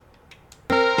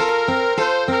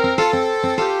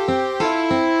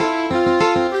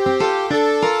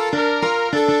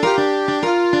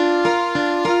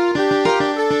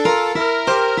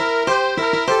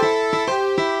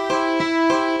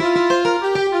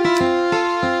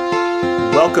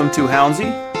Welcome to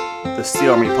Houndsy, the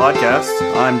Steel Army podcast.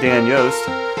 I'm Dan Yost,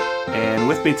 and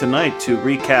with me tonight to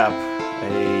recap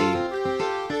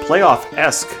a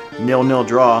playoff-esque 0-0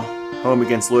 draw home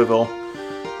against Louisville,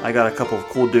 I got a couple of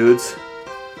cool dudes.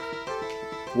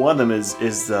 One of them is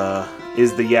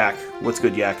the Yak. What's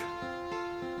good, Yak?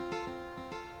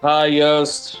 Hi,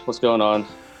 Yost. What's going on?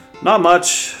 Not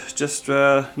much. Just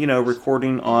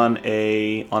recording on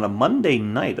a Monday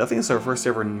night. I think it's our first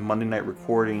ever Monday night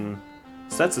recording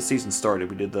since the season started.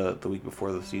 We did the week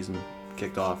before the season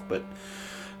kicked off. But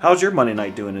how's your Monday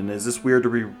night doing? And is this weird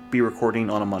to be recording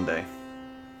on a Monday?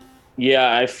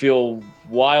 Yeah, I feel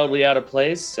wildly out of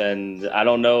place, and I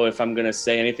don't know if I'm going to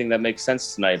say anything that makes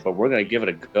sense tonight, but we're going to give it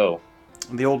a go.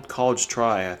 The old college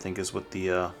try, I think, is what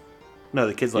the... No,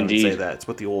 the kids don't even say that. It's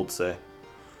what the old say.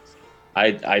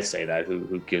 I say that.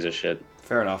 Who gives a shit?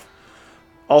 Fair enough.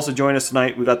 Also join us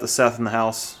tonight, we got the Seth in the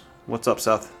house. What's up,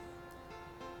 Seth?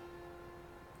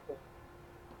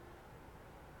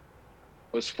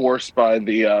 Was forced by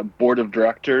the board of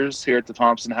directors here at the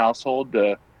Thompson household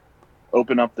to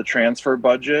open up the transfer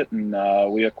budget, and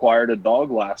we acquired a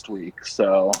dog last week.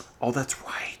 So, oh, that's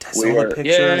right. I saw the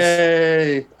pictures.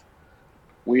 Yay!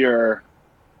 We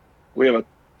have a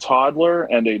toddler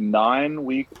and a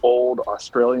 9-week-old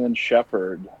Australian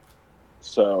Shepherd.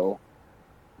 So,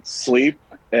 sleep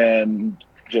and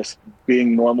just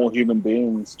being normal human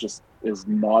beings just is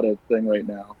not a thing right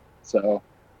now. So.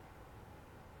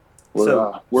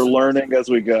 We're learning as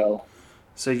we go.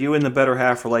 So you and the better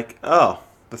half were like, oh,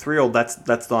 the 3-year-old,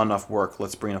 that's not enough work.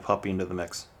 Let's bring a puppy into the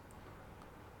mix.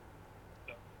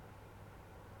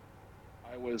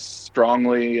 I was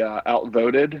strongly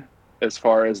outvoted as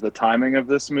far as the timing of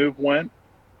this move went.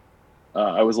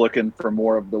 I was looking for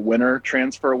more of the winter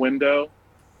transfer window,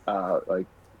 like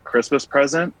Christmas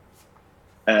present,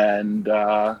 and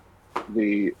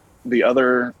the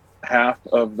other half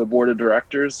of the board of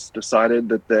directors decided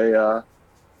that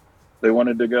they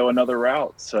wanted to go another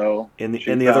route. So and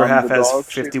the other half has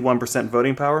 51%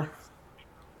 voting power.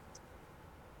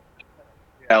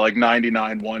 Yeah, like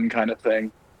 99-1 kind of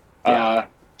thing. Yeah.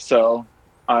 So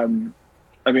I'm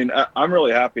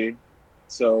really happy.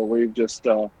 So we've just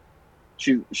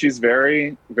she's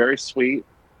very, very sweet.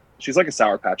 She's like a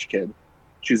Sour Patch Kid.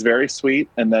 She's very sweet,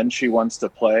 and then she wants to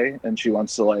play, and she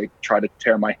wants to like try to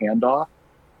tear my hand off.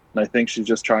 And I think she's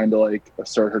just trying to like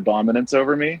assert her dominance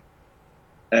over me,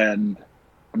 and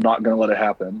I'm not going to let it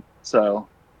happen. So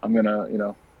I'm going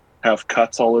to, have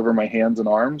cuts all over my hands and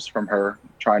arms from her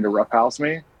trying to roughhouse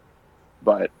me.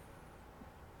 But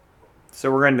so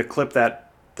we're going to clip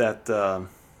that bit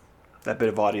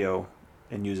of audio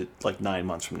and use it like 9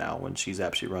 months from now when she's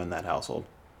actually running that household.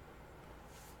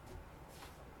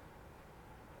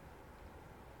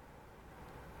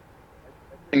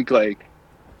 I think like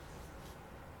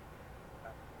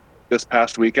this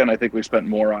past weekend, I think we spent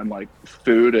more on like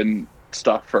food and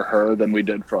stuff for her than we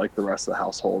did for like the rest of the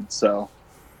household. So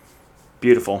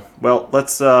beautiful. Well,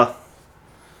 let's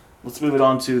move it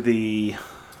on to the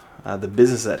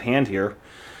business at hand here.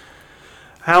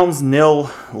 Hounds 0,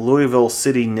 Louisville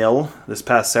City 0 this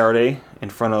past Saturday in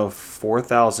front of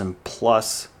 4,000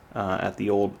 plus at the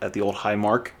old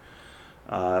Highmark.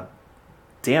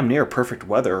 Damn near perfect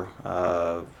weather.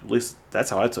 At least that's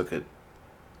how I took it.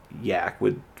 Yak,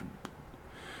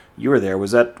 you were there.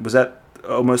 Was that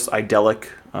almost idyllic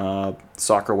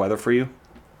soccer weather for you?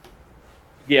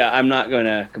 Yeah, I'm not going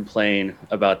to complain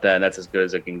about that. That's as good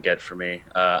as it can get for me.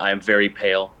 I'm very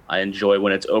pale. I enjoy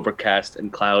when it's overcast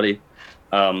and cloudy.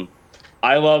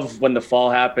 I love when the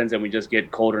fall happens and we just get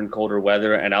colder and colder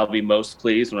weather, and I'll be most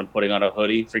pleased when I'm putting on a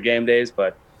hoodie for game days.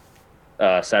 But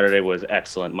Saturday was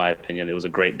excellent, in my opinion. It was a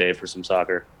great day for some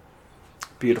soccer.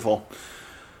 Beautiful.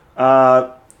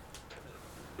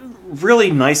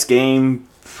 Really nice game.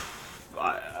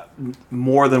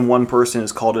 More than one person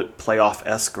has called it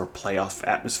playoff-esque or playoff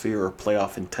atmosphere or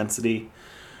playoff intensity.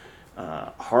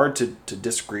 Hard to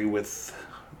disagree with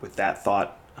that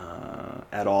thought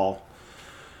at all.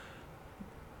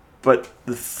 But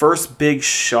the first big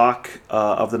shock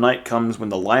of the night comes when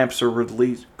the lamps are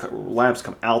released. Lamps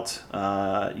come out.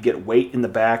 You get Waite in the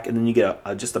back, and then you get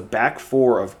just a back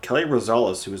four of Kelly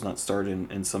Rosales, who has not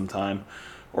started in some time,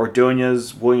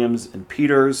 Ordonez, Williams, and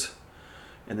Peters.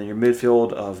 And then your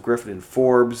midfield of Griffin and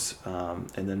Forbes. And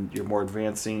then your more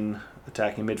advancing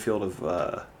attacking midfield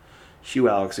of Hugh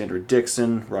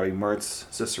Alexander-Dixon, Robbie Mertz,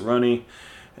 Cicerone.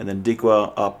 And then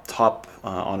Dikwa up top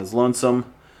on his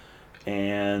lonesome.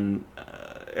 And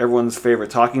everyone's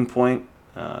favorite talking point,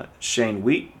 Shane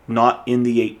Wheat, not in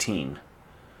the 18.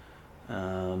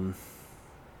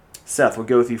 Seth, we'll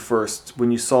go with you first.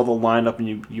 When you saw the lineup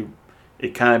and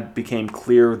it kind of became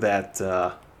clear that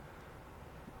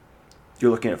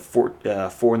you're looking at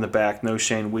four in the back, no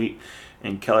Shane Wheat,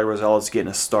 and Kelly Rosales getting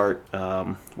a start.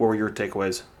 What were your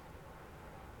takeaways?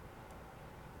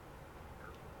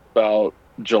 About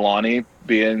Jelani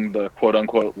being the quote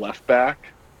unquote left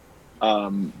back.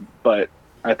 But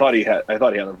I thought he had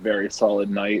a very solid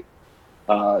night.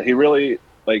 He really,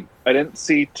 like, I didn't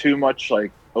see too much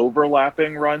like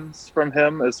overlapping runs from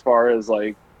him as far as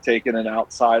like taking an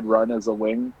outside run as a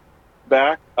wing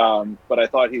back. But I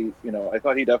thought he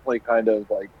definitely kind of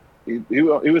like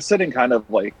he was sitting kind of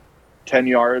like 10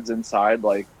 yards inside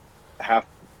like half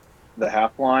the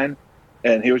half line,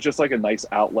 and he was just like a nice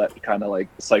outlet to kind of like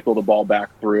cycle the ball back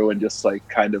through and just like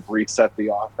kind of reset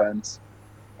the offense.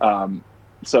 Um,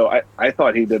 so I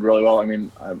thought he did really well. I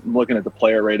mean, I'm looking at the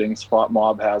player ratings. Flop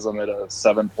Mob has him at a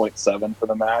 7.7 for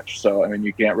the match. So I mean,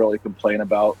 you can't really complain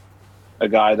about a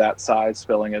guy that size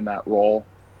filling in that role.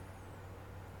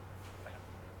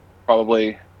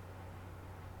 Probably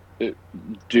it,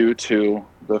 due to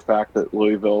the fact that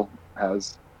Louisville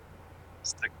has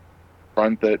stick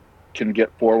front that can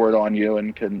get forward on you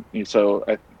and can. So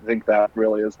I think that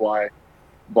really is why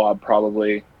Bob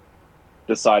probably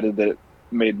decided that it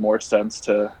made more sense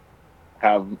to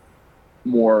have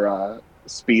more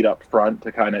speed up front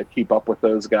to kind of keep up with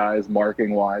those guys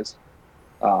marking wise.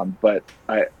 But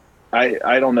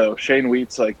I don't know. Shane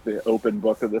Wheat's like the open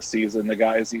book of the season. The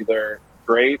guy's either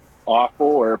great, awful,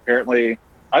 or apparently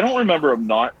I don't remember him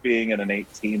not being in an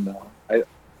 18 though. I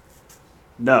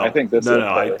No, think this no, is a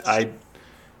no. first. I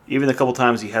even the couple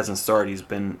times he hasn't started, he's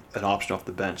been an option off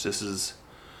the bench. This is,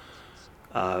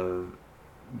 uh,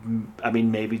 I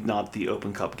mean, maybe not the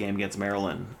Open Cup game against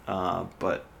Maryland,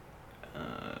 but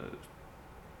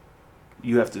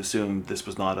you have to assume this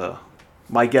was not a.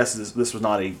 My guess is this was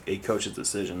not a coach's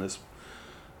decision. This,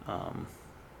 um,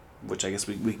 which I guess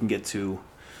we can get to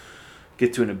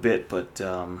in a bit, but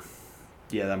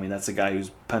yeah, I mean that's a guy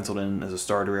who's penciled in as a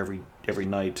starter every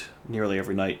night, nearly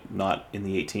every night, not in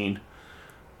the 18.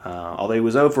 Although he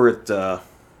was over at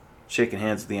shaking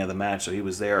hands at the end of the match, so he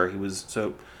was there. He was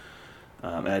so,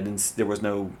 and I didn't. There was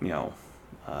no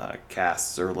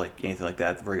casts or like anything like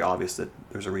that. Very obvious that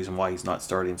there's a reason why he's not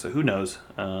starting. So who knows?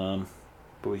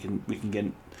 But we can get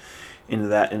into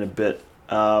that in a bit.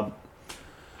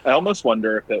 I almost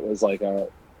wonder if it was like a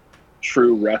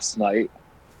true rest night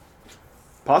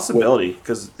with. Possibility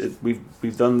because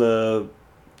we've done the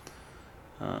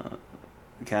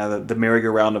kind of the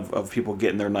merry-go-round of people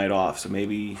getting their night off. So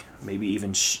maybe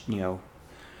even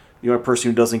the only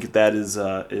person who doesn't get that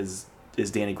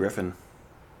is Danny Griffin.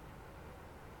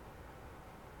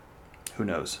 Who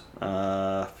knows?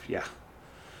 Yeah.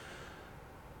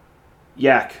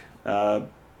 Yak.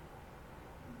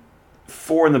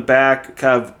 Four in the back,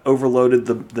 kind of overloaded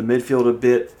the midfield a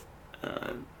bit.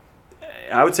 Uh,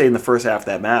 I would say in the first half of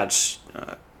that match,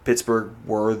 Pittsburgh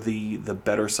were the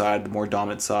better side, the more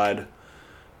dominant side,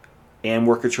 and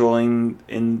were controlling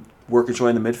the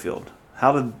midfield.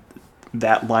 How did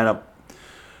that lineup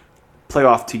play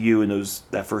off to you in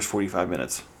that first 45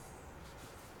 minutes?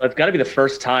 It's got to be the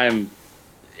first time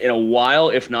in a while,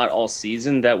 if not all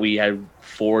season, that we had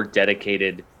four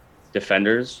dedicated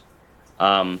defenders.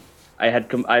 Um, I've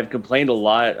complained a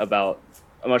lot about.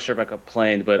 I'm not sure if I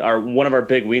complained, but one of our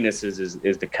big weaknesses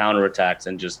is the counterattacks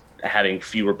and just having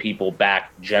fewer people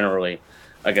back generally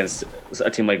against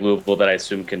a team like Louisville that I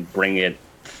assume can bring it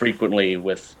frequently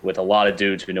with a lot of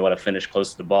dudes who know how to finish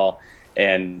close to the ball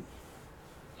and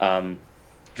um,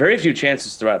 very few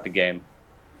chances throughout the game.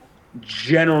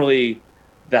 Generally,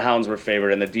 the Hounds were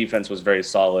favored and the defense was very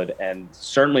solid, and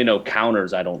certainly no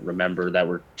counters. I don't remember that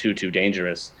were too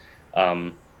dangerous.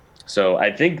 Um, so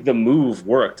I think the move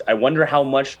worked. I wonder how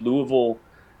much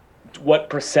what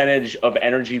percentage of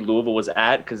energy Louisville was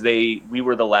at, because we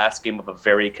were the last game of a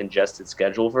very congested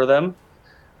schedule for them,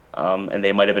 and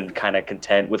they might have been kind of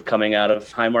content with coming out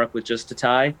of Highmark with just a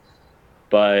tie.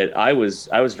 But I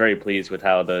was very pleased with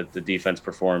how the defense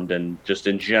performed and just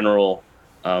in general.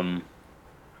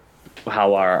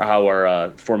 How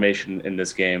our formation in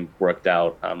this game worked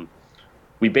out.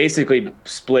 We basically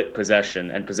split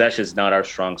possession, and possession is not our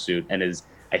strong suit, and is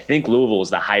I think Louisville is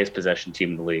the highest possession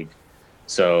team in the league.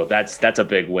 So that's a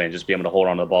big win. Just being able to hold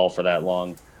on to the ball for that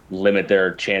long, limit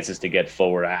their chances to get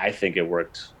forward. I think it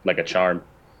worked like a charm.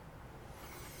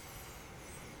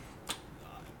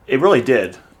 It really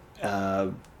did.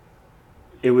 Uh,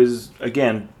 it was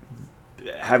again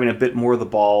having a bit more of the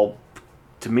ball,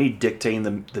 to me, dictating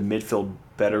the midfield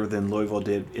better than Louisville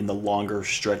did in the longer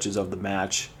stretches of the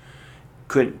match.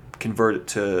 Couldn't convert it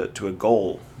to a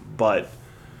goal, but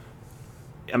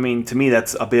I mean, to me,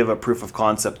 that's a bit of a proof of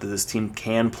concept that this team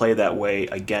can play that way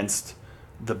against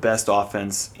the best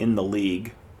offense in the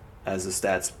league, as the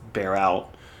stats bear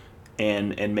out,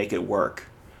 and make it work.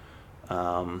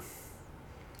 Um,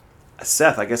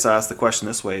 Seth, I guess I'll ask the question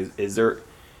this way: is there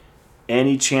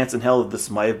any chance in hell that this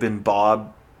might have been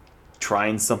Bob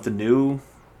trying something new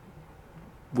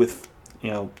with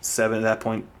seven at that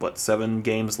point, 7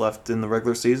 games left in the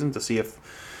regular season to see if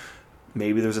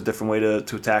maybe there's a different way to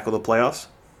tackle the playoffs?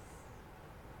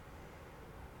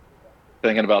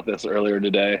 Thinking about this earlier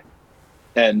today,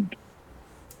 and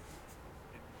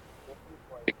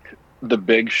like the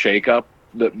big shakeup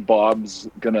that Bob's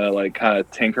gonna like kind of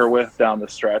tinker with down the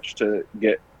stretch to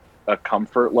get a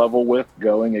comfort level with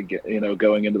going again,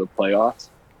 going into the playoffs.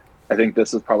 I think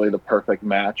this is probably the perfect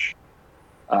match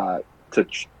to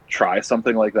try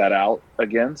something like that out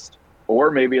against, or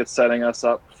maybe it's setting us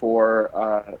up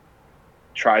for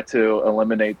try to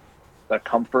eliminate a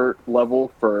comfort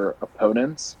level for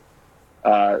opponents.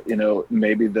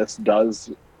 Maybe this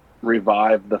does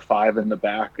revive the 5 in the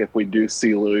back if we do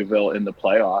see Louisville in the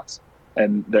playoffs,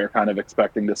 and they're kind of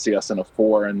expecting to see us in a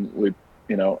 4, and we,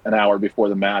 an hour before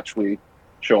the match, we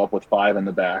show up with 5 in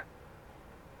the back.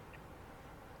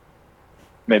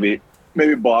 Maybe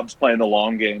Bob's playing the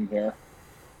long game here.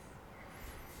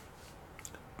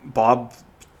 Bob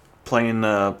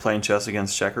playing chess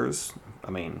against checkers. I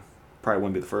mean, probably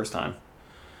wouldn't be the first time.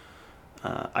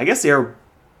 I guess their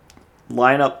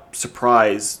lineup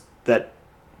surprise that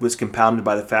was compounded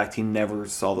by the fact he never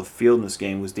saw the field in this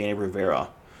game was Danny Rivera,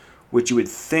 which you would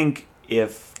think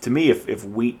if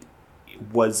Wheat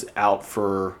was out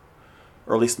for,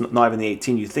 or at least not even the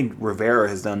 18, you'd think Rivera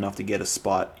has done enough to get a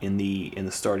spot in the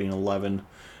starting 11,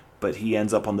 but he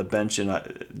ends up on the bench,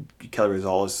 and Kelly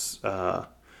Rosales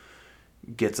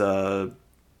gets a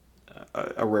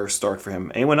rare start for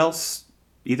him. Anyone else?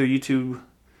 Either you two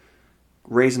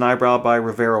raise an eyebrow by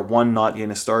Rivera, 1 not getting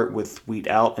a start with Wheat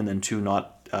out, and then 2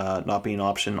 not being an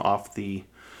option off the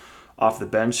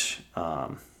bench.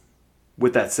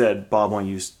 With that said, Bob only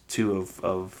used 2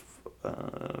 of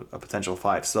a potential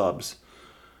 5 subs,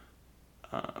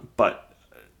 but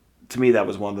to me that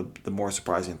was one of the more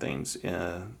surprising things.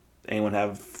 Anyone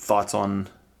have thoughts on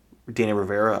Danny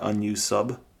Rivera, unused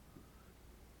sub?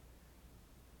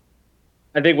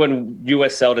 I think when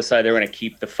USL decided they were going to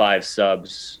keep the 5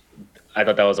 subs, I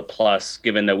thought that was a plus,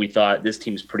 given that we thought this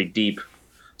team's pretty deep.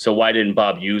 So why didn't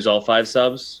Bob use all 5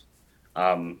 subs?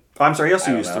 I'm sorry, he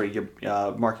also used 3.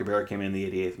 Mark Ybarra came in the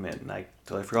 88th minute, and I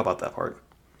totally forgot about that part.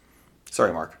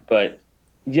 Sorry, Mark. But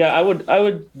yeah, I would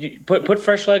put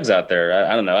fresh legs out there.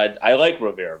 I don't know. I like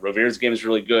Rivera. Rivera's game is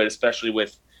really good, especially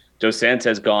with Dos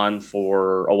Santos gone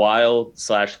for a while /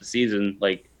 the season.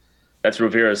 Like that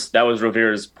was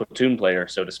Rivera's platoon player,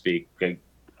 so to speak.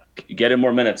 Get him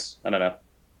more minutes. I don't know.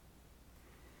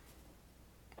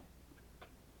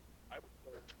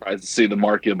 Surprised to see the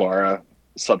Mark Ybarra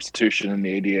substitution in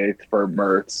the 88th for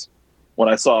Mertz. When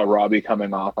I saw Robbie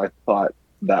coming off, I thought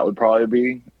that would probably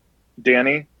be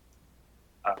Danny.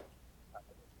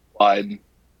 Slide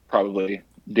probably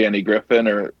Danny Griffin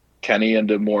or Kenny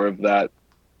into more of that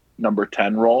number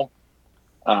 10 role.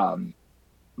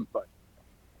 But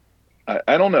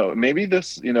I don't know. Maybe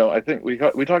this, I think we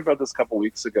talked about this a couple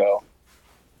weeks ago.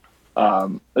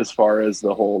 As far as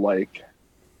the whole like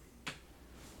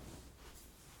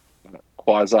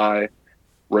quasi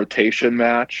rotation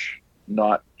match,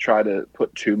 not try to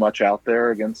put too much out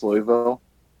there against Louisville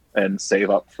and save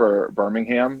up for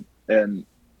Birmingham. And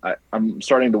I'm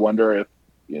starting to wonder if,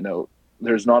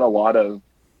 there's not a lot of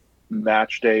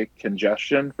match day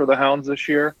congestion for the Hounds this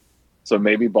year. So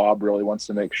maybe Bob really wants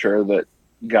to make sure that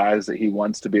guys that he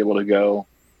wants to be able to go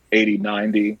 80,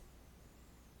 90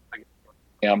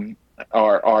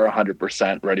 are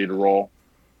 100% ready to roll.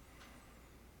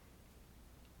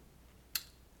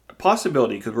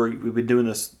 Possibility, because we've been doing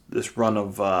this run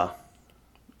of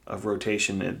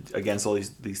rotation against all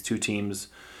these 2 teams,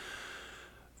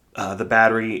 the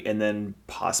Battery, and then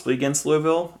possibly against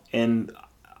Louisville. And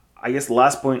I guess the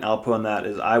last point I'll put on that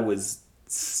is I was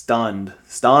stunned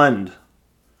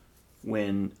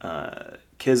when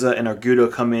Kiza and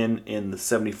Argudo come in the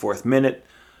 74th minute.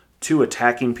 2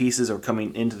 attacking pieces are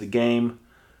coming into the game.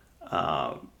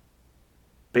 Coming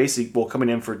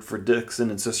in for Dixon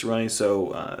and Cicerone.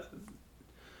 So,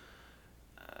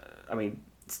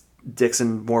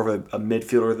 Dixon more of a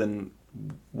midfielder than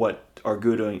what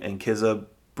Argudo and Kiza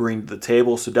bring to the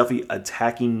table. So definitely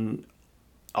attacking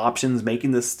options,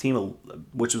 making this team,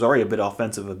 which was already a bit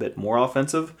offensive, a bit more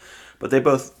offensive. But they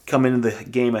both come into the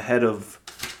game ahead of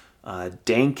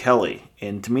Dane Kelly.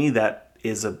 And to me, that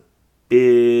is a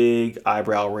big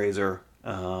eyebrow raiser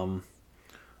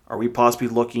Are we possibly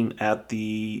looking at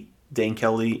the Dane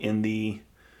Kelly in the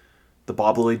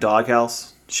Bob Lilley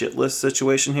doghouse shit list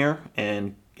situation here?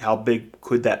 And how big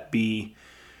could that be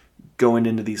going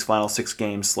into these final 6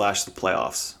 games / the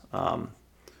playoffs?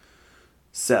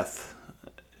 Seth,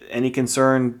 any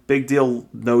concern? Big deal,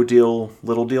 no deal,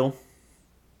 little deal?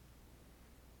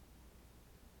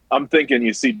 I'm thinking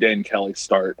you see Dane Kelly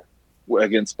start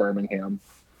against Birmingham.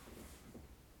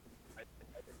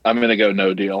 I'm going to go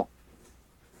no deal.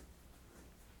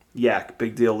 Yeah,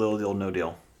 big deal, little deal, no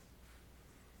deal.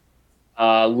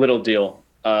 Little deal.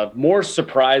 More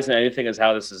surprised than anything is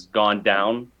how this has gone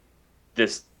down.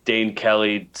 This Dane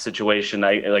Kelly situation,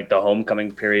 I like the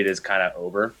homecoming period is kind of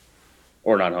over,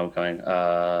 or not homecoming.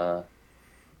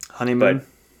 Honeymoon. But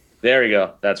there you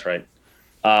go. That's right.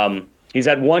 He's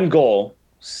had 1 goal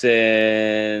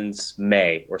since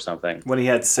May or something. When he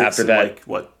had 6 after in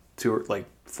that, 2 or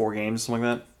 4 games, something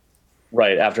like that.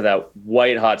 Right after that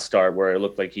white hot start where it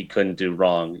looked like he couldn't do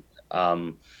wrong.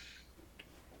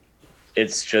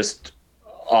 It's just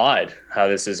odd how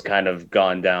this has kind of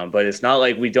gone down, but it's not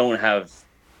like we don't have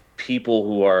people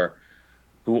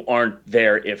who aren't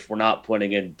there if we're not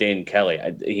putting in Dane Kelly.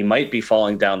 He might be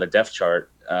falling down the depth chart,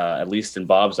 at least in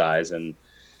Bob's eyes, and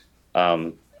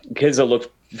kids that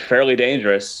looked fairly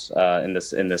dangerous in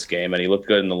this game, and he looked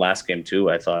good in the last game too,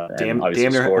 I thought. Damn obviously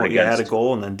near scored had a against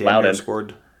goal, and then damn near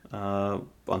scored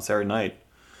on Saturday night.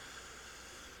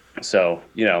 So,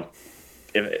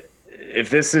 if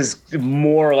this is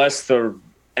more or less the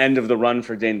end of the run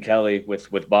for Dane Kelly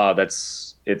with Bob,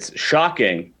 it's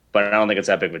shocking, but I don't think it's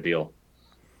that big of a deal.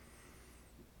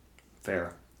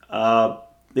 Fair. The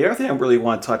other thing I really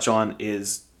want to touch on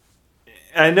is,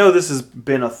 and I know this has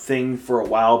been a thing for a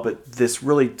while, but this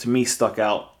really, to me, stuck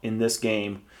out in this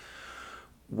game,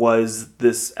 was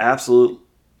this absolute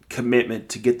commitment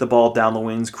to get the ball down the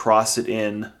wings, cross it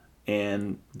in,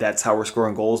 and that's how we're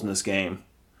scoring goals in this game.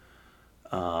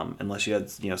 Unless you had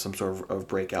some sort of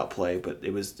breakout play, but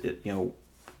it was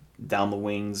down the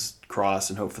wings, cross,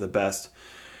 and hope for the best.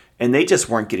 And they just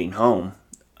weren't getting home.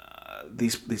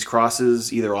 These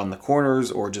crosses, either on the corners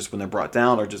or just when they're brought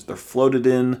down, or just they're floated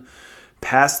in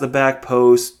past the back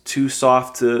post, too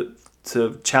soft to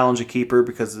challenge a keeper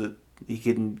because he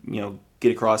can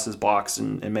get across his box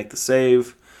and make the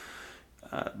save.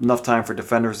 Enough time for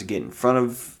defenders to get in front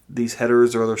of these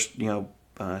headers or other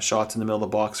shots in the middle of the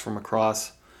box from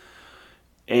across.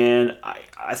 And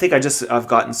I think I've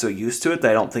gotten so used to it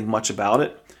that I don't think much about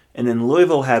it. And then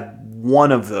Louisville had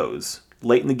one of those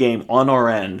late in the game on our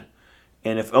end.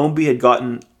 And if Ownby had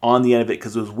gotten on the end of it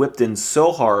because it was whipped in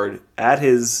so hard at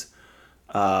his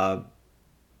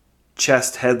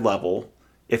chest head level,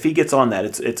 if he gets on that,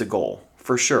 it's a goal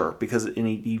for sure because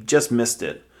he just missed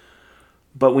it.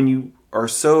 But when you are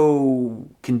so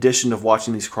conditioned of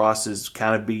watching these crosses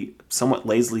kind of be somewhat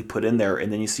lazily put in there,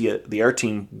 and then you see the air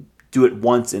team do it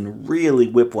once and really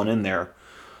whip one in there,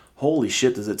 holy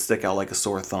shit, does it stick out like a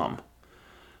sore thumb.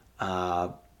 I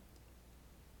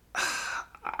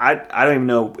don't even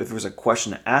know if there's a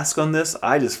question to ask on this.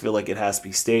 I just feel like it has to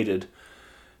be stated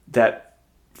that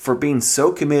for being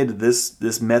so committed to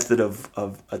this method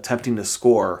of attempting to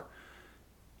score,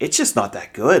 it's just not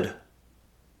that good.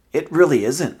 It really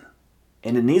isn't.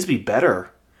 And it needs to be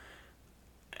better.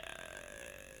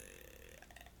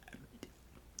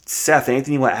 Seth,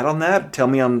 anything you want to add on that? Tell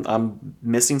me I'm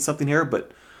missing something here,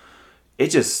 but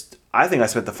I think I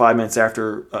spent the 5 minutes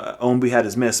after Ownby had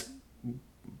his miss.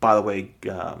 By the way,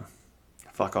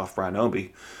 fuck off Brian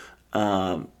Ownby.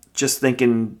 Just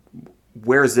thinking,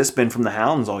 where has this been from the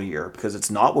Hounds all year? Because it's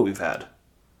not what we've had.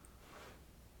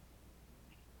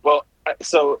 Well,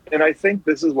 and I think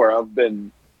this is where I've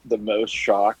been the most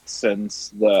shocked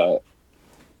since the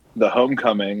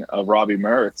homecoming of Robbie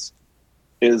Mertz,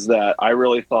 is that I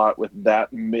really thought with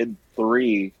that mid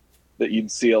 3 that you'd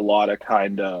see a lot of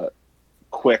kind of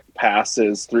quick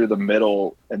passes through the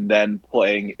middle and then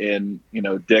playing in,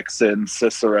 Dixon,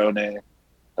 Cicerone,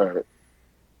 or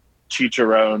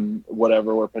Chicharron,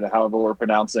 however we're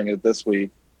pronouncing it this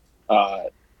week. I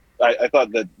thought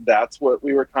that's what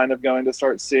we were kind of going to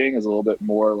start seeing, is a little bit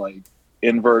more like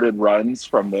inverted runs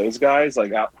from those guys,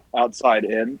 like outside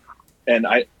in. And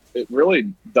it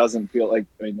really doesn't feel like,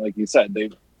 like you said,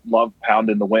 they love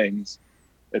pounding the wings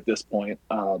at this point.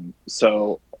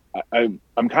 So I'm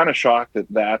kind of shocked that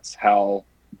that's how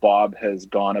Bob has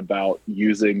gone about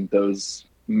using those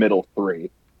middle 3.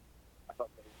 I thought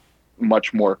they were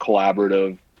much more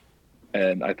collaborative,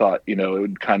 and I thought, it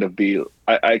would kind of be,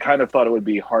 I kind of thought it would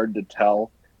be hard to tell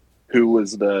who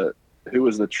was the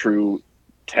true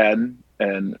 10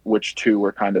 and which 2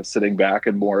 were kind of sitting back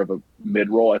in more of a mid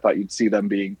role. I thought you'd see them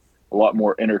being a lot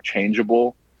more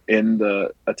interchangeable in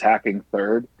the attacking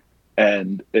third,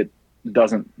 and it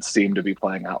doesn't seem to be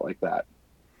playing out like that.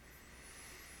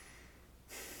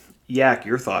 Yak,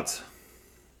 your thoughts?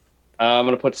 I'm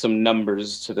going to put some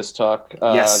numbers to this talk.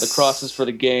 The crosses for Yes.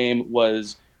 the game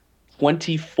was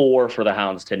 24 for the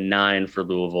Hounds to 9 for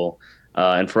Louisville.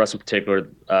 And for us in particular,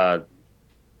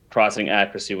 crossing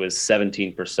accuracy was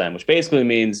 17%, which basically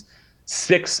means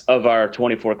 6 of our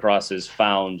 24 crosses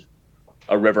found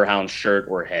a Riverhound shirt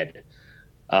or head.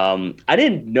 I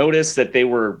didn't notice that they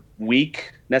were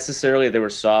weak necessarily. They were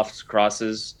soft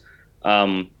crosses.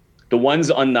 The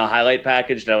ones on the highlight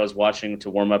package that I was watching to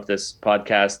warm up this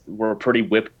podcast were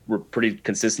pretty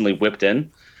consistently whipped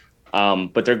in.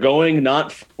 But they're going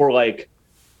not for like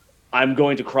I'm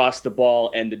going to cross the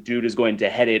ball and the dude is going to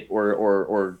head it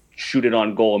or shoot it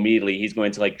on goal immediately. He's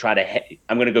going to like try to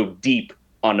I'm going to go deep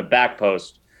on the back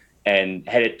post and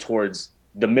head it towards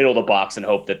the middle of the box and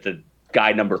hope that the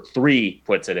guy number 3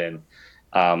 puts it in.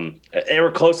 They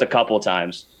were close a couple of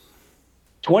times.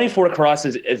 24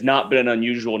 crosses has not been an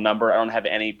unusual number. I don't have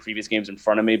any previous games in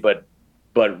front of me, but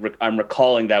I'm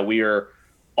recalling that we are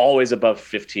always above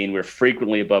 15. We're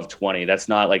frequently above 20. That's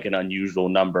not like an unusual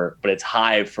number, but it's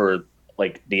high for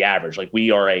like the average. Like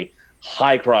we are a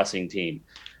high crossing team.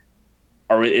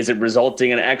 Or is it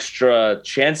resulting in extra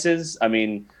chances? I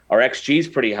mean, our XG is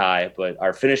pretty high, but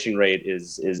our finishing rate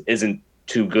isn't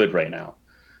too good right now.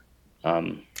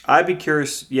 I'd be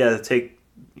curious, to take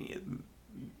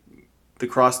the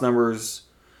cross numbers.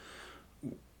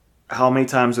 How many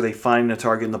times are they finding a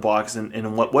target in the box,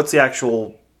 and what's the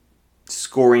actual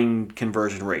scoring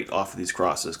conversion rate off of these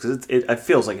crosses? Because it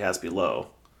feels like it has to be low.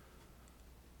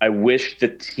 I wish the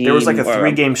team. There was like a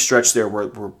 3-game stretch there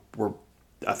where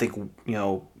I think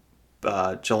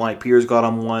Jelani Pierce got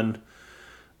on one.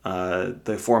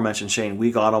 The aforementioned Shane,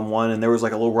 we got on one, and there was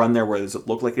like a little run there where it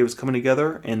looked like it was coming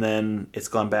together, and then it's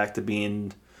gone back to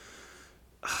being.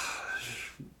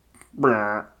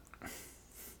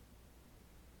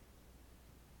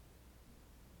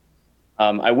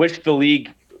 I wish the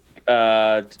league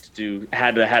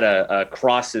had a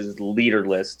crosses leader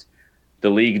list. The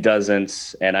league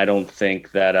doesn't, and I don't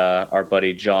think that our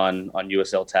buddy John on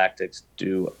USL Tactics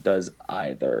does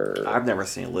either. I've never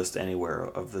seen a list anywhere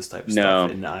of this type of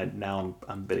stuff, and now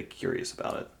I'm a bit curious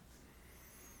about it.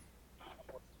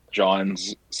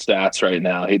 John's stats right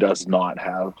now, he does not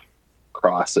have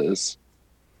crosses,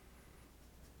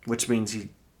 which means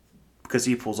because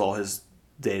he pulls all his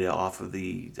data off of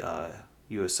the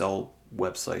USL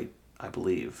website, I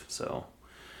believe. So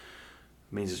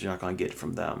it means that you're not going to get it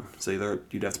from them. So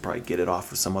you'd have to probably get it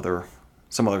off of some other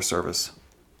service.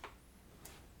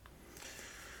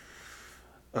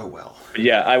 Oh well.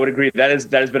 Yeah, I would agree. That has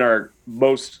been our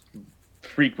most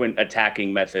frequent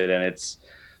attacking method, and it's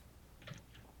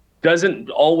doesn't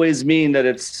always mean that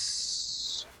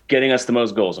it's getting us the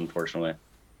most goals. Unfortunately,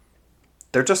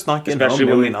 they're just not getting home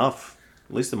nearly enough.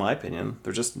 At least in my opinion,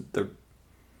 they're.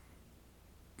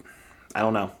 I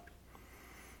don't know.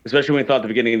 Especially when we thought at the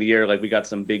beginning of the year, like we got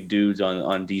some big dudes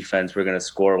on defense. We're gonna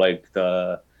score like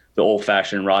the old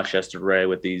fashioned Rochester way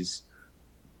with these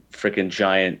freaking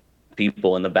giant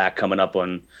people in the back coming up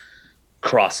on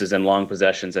crosses and long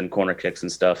possessions and corner kicks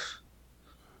and stuff.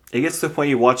 It gets to the point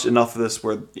you watch enough of this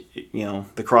where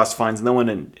the cross finds no one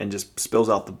and just spills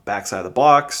out the backside of the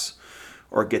box,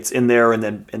 or it gets in there and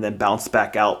then bounce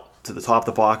back out to the top of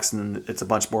the box, and it's a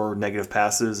bunch more negative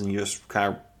passes, and you're just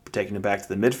kind of taking it back to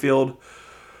the midfield,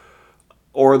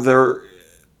 or they're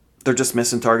just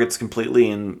missing targets completely,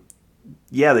 and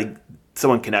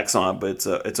someone connects on it, but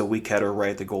it's a weak header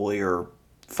right at the goalie or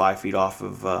 5 feet off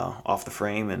the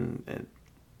frame, and it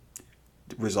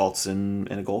results in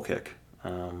a goal kick.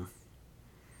 Hot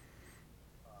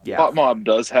Mob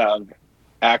does have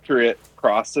accurate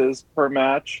crosses per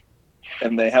match,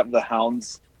 and they have the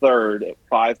Hounds third at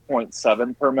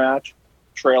 5.7 per match,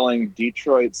 trailing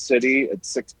Detroit City at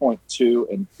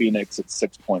 6.2 and Phoenix at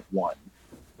 6.1.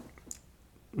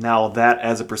 Now that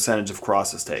as a percentage of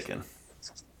crosses taken.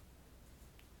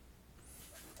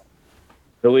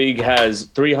 The league has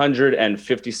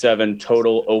 357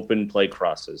 total open play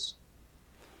crosses.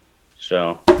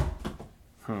 So,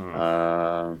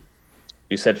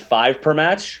 you said 5 per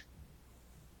match?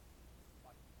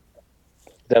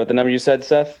 Is that what the number you said,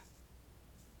 Seth?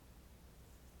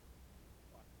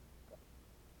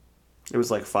 It was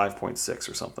like 5.6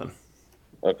 or something.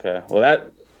 Okay.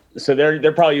 Well, so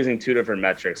they're probably using 2 different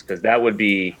metrics, because that would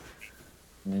be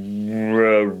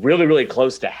really, really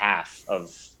close to half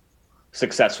of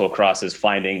successful crosses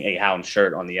finding a Hound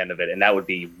shirt on the end of it, and that would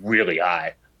be really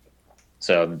high.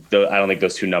 So I don't think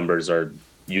those 2 numbers are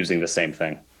using the same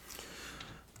thing.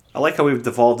 I like how we've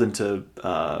devolved into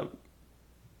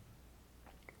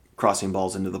crossing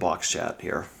balls into the box chat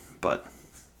here, but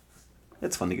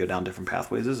it's fun to go down different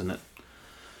pathways, isn't it?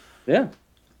 Yeah.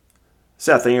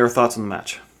 Seth, any of your thoughts on the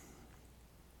match?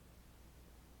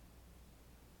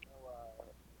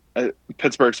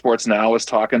 Pittsburgh Sports Now was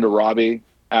talking to Robbie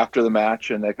after the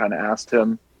match, and they kind of asked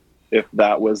him if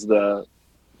that was the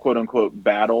quote unquote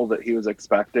battle that he was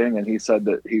expecting, and he said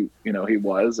that he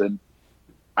was, and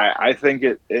I think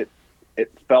it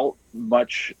felt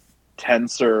much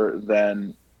tenser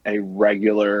than a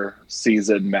regular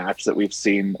season match that we've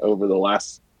seen over the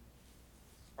last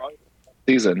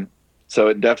season. So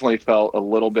it definitely felt a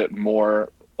little bit more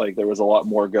like there was a lot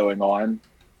more going on,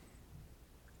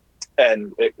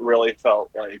 and it really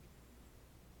felt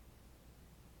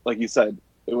like you said,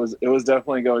 it was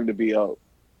definitely going to be a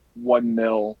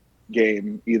 1-0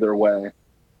 game either way.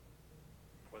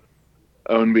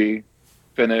 Ownby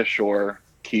finish or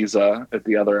Kiza at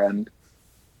the other end.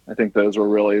 I think those were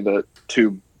really the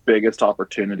two biggest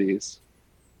opportunities.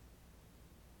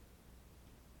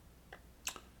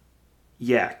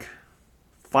 Yak.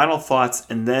 Final thoughts,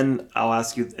 and then I'll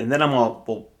ask you, and then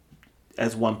well,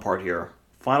 as one part here.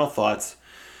 Final thoughts,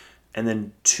 and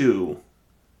then two.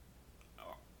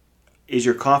 Is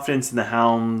your confidence in the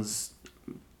Hounds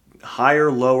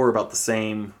higher, lower, about the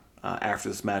same after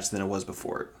this match than it was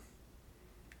before it?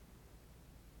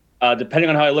 Depending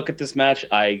on how I look at this match,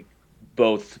 I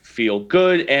both feel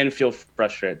good and feel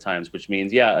frustrated at times, which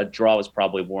means, yeah, a draw was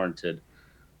probably warranted.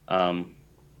 So,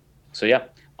 yeah.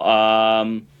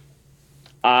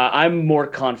 I'm more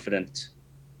confident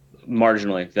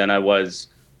marginally than I was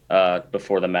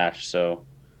before the match. So,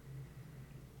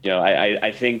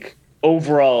 I think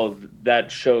overall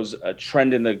that shows a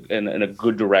trend in a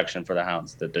good direction for the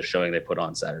Hounds, that the showing they put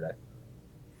on Saturday.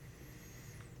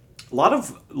 A lot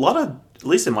of, at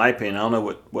least in my opinion, I don't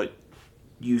know what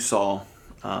you saw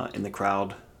in the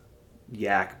crowd,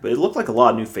 Yak, but it looked like a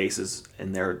lot of new faces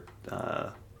in there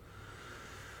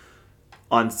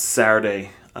on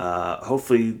Saturday.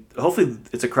 Hopefully,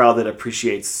 it's a crowd that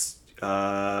appreciates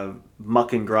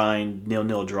muck and grind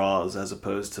 0-0 draws as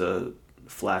opposed to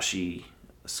flashy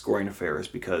scoring affairs,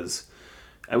 because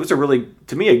it was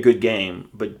to me, a good game,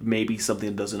 but maybe something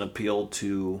that doesn't appeal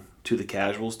to the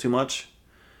casuals too much,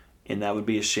 and that would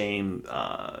be a shame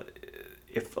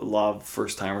if a lot of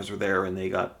first timers were there and they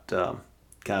got kind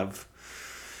of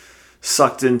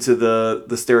sucked into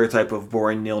the stereotype of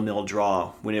boring 0-0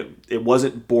 draw when it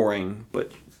wasn't boring,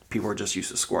 but people were just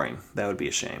used to scoring. That would be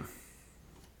a shame.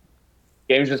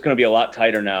 Game's just going to be a lot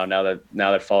tighter now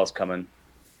that fall's coming.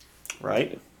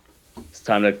 Right? It's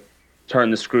time to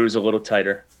turn the screws a little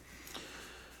tighter.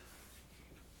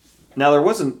 Now, there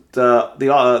wasn't the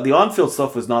on-field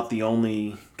stuff was not the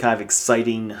only kind of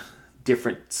exciting,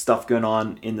 different stuff going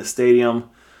on in the stadium.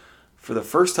 For the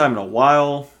first time in a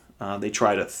while, they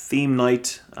tried a theme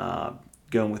night,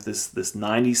 going with this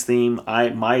 '90s theme.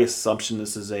 My assumption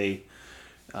this is a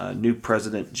new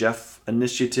President Jeff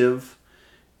initiative,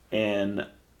 and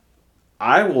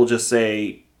I will just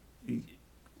say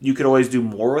you could always do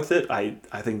more with it. I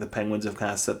think the Penguins have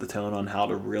kind of set the tone on how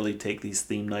to really take these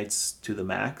theme nights to the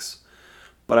max.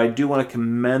 But I do want to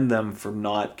commend them for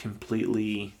not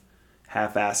completely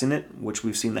half-assing it, which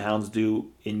we've seen the Hounds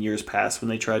do in years past when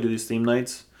they try to do these theme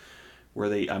nights, where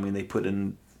they put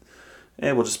in,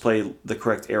 we'll just play the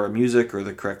correct era music or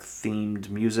the correct themed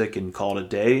music and call it a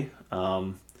day.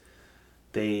 All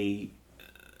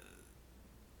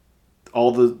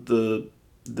the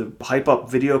hype up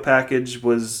video package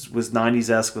was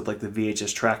 90s-esque with like the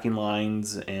VHS tracking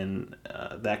lines and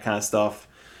that kind of stuff.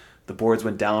 The boards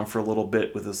went down for a little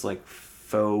bit with this like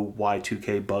faux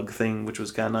Y2K bug thing, which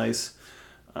was kind of nice.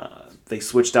 They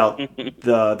switched out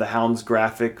the Hounds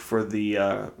graphic for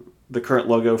the current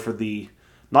logo for the,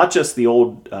 not just the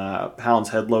old Hounds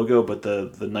head logo, but the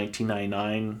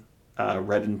 1999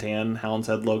 red and tan Hounds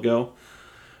head logo.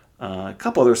 A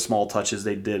couple other small touches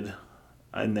they did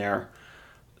in there.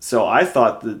 So I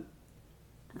thought that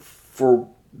for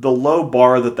the low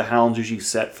bar that the Hounds usually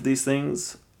set for these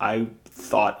things, I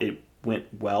thought it went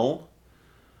well.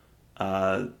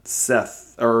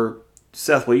 Seth,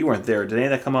 well, you weren't there. Did any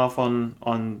of that come off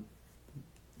on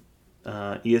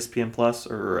ESPN Plus,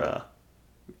 or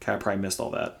kind of probably missed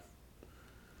all that?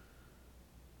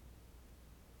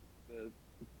 The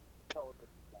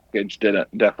package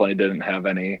definitely didn't have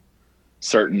any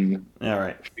certain. All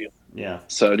right. Feel. Yeah.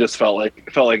 So it just felt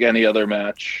like any other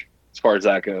match as far as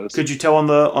that goes. Could you tell on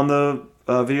the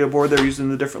video board they're using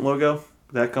the different logo?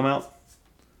 Did that come out?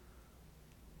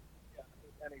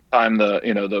 Anytime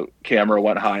the camera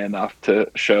went high enough to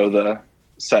show the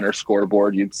center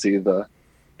scoreboard, you'd see the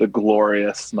the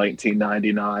glorious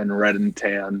 1999 red and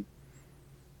tan.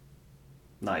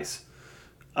 Nice.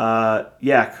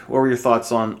 Yak, what were your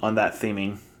thoughts on that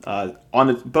theming?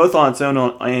 Both on its own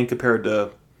and compared to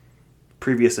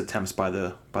previous attempts by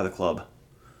the club.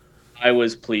 I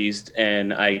was pleased,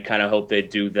 and I kind of hope they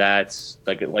do that,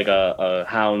 like a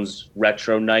Hounds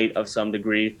retro night of some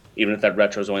degree, even if that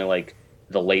retro is only like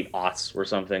the late aughts or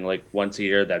something, like once a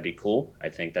year. That'd be cool. I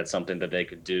think that's something that they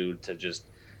could do to just,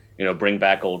 bring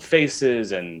back old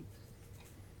faces and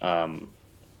um,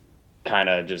 kind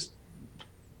of just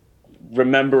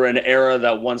remember an era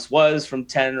that once was from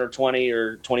 10 or 20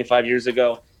 or 25 years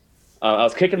ago. I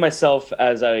was kicking myself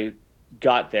as I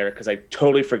got there because I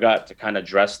totally forgot to kind of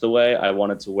dress the way I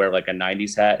wanted to wear, like a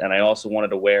 90s hat, and I also wanted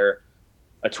to wear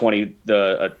the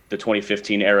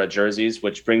 2015 era jerseys,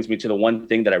 which brings me to the one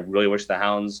thing that I really wish the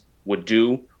Hounds would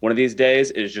do one of these days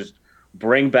is just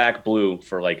bring back blue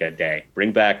for like a day.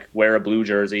 Wear a blue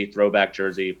jersey, throwback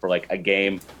jersey for like a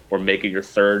game, or make it your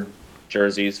third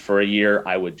jerseys for a year.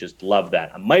 I would just love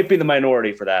that. I might be the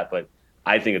minority for that, but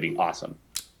I think it'd be awesome.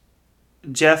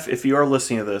 Jeff, if you are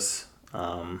listening to this,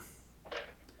 and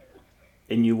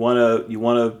you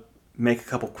wanna make a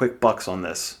couple quick bucks on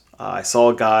this, I saw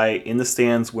a guy in the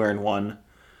stands wearing one.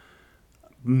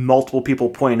 Multiple people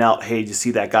pointing out, "Hey, did you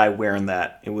see that guy wearing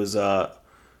that?" It was a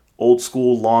old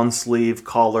school long sleeve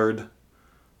collared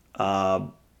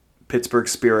Pittsburgh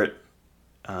Spirit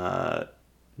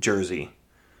jersey.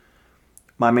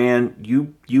 My man,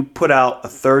 you put out a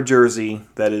third jersey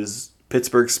that is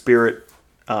Pittsburgh Spirit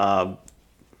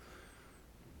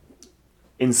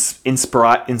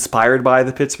inspired by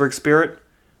the Pittsburgh Spirit.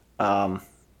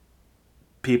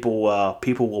 People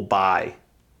will buy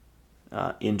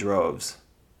in droves.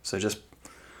 So just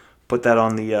put that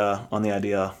on the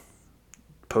idea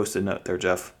post-it note there,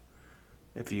 Jeff.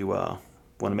 If you want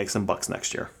to make some bucks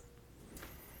next year.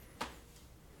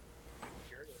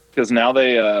 Because now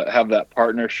they have that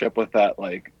partnership with that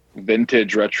like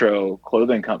vintage retro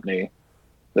clothing company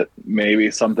that maybe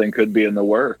something could be in the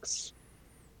works.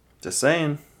 Just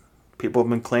saying. People have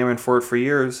been clamoring for it for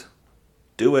years.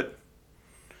 Do it.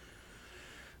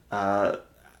 The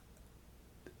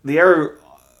other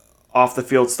off the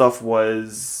field stuff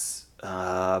was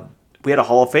we had a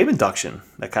Hall of Fame induction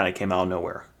that kind of came out of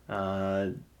nowhere.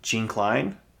 Gene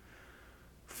Klein,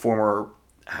 former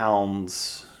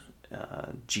Hounds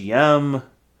GM,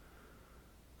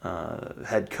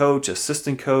 head coach,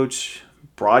 assistant coach,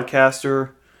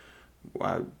 broadcaster,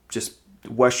 just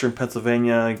Western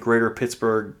Pennsylvania, Greater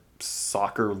Pittsburgh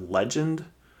soccer legend,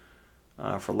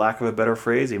 for lack of a better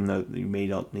phrase, even though you may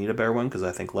not need a better one because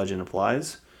I think legend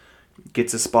applies.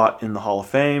 Gets a spot in the Hall of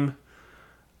Fame.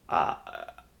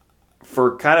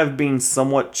 For kind of being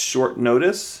somewhat short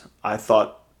notice, I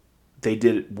thought they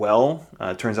did it well.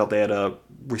 It turns out they had a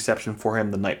reception for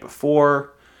him the night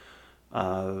before.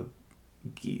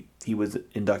 He was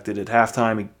inducted at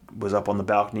halftime. He was up on the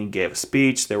balcony, gave a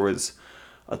speech. There was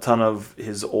a ton of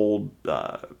his old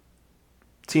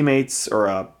teammates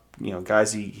or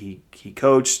guys he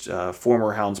coached,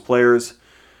 former Hounds players.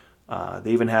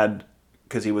 They even had,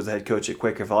 because he was the head coach at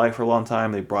Quaker Valley for a long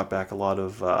time, they brought back a lot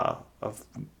of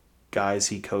guys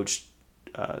he coached,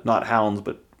 not Hounds,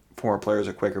 but former players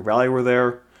at Quaker Valley were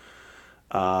there.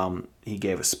 He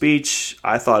gave a speech.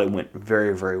 I thought it went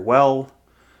very, very well.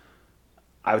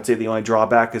 I would say the only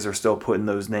drawback is they're still putting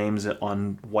those names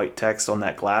on white text on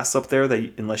that glass up there.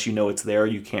 That unless you know it's there,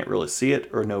 you can't really see it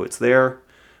or know it's there.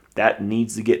 That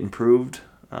needs to get improved.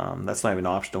 That's not even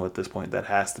optional at this point. That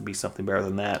has to be something better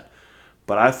than that.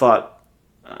 But I thought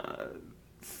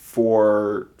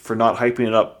for not hyping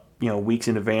it up, weeks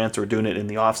in advance or doing it in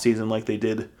the off season like they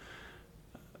did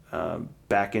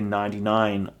back in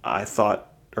 '99, I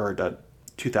thought, or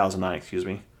 2009, excuse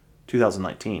me,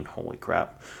 2019. Holy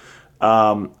crap!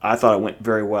 I thought it went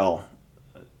very well.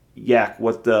 Yak,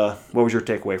 what was your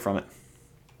takeaway from it?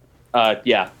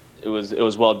 Yeah, it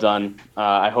was well done.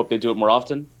 I hope they do it more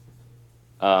often.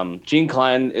 Gene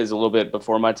Klein is a little bit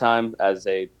before my time as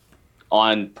an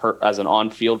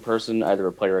on-field person, either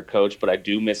a player or a coach, but I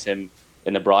do miss him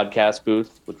in the broadcast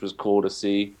booth, which was cool to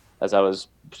see as I was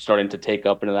starting to take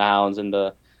up into the Hounds in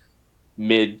the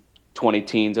mid 20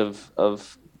 teens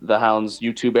of the Hounds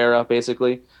YouTube era,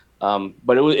 basically.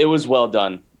 But it was well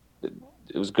done.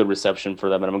 It was good reception for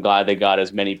them, and I'm glad they got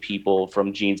as many people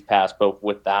from Gene's past, both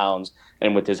with the Hounds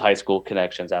and with his high school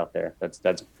connections out there.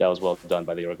 That was well done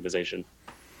by the organization.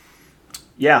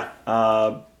 Yeah.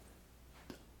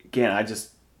 Again,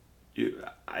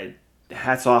 I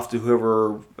hats off to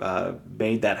whoever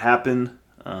made that happen.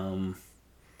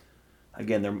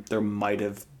 Again, there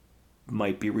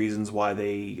might be reasons why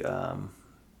they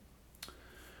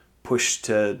push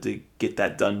to get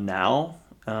that done now.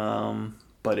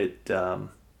 But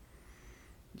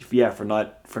for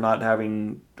not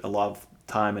having a lot of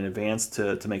time in advance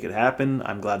to make it happen,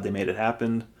 I'm glad they made it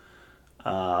happen.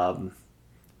 Um,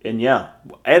 and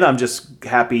I'm just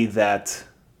happy that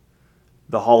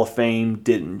the Hall of Fame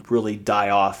didn't really die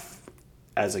off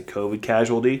as a COVID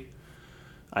casualty.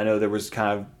 I know there was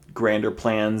kind of grander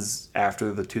plans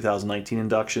after the 2019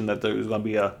 induction that there was going to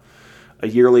be a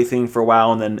yearly thing for a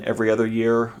while, and then every other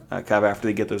year, kind of after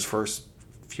they get those first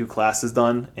few classes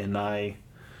done. And I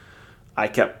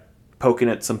kept poking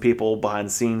at some people behind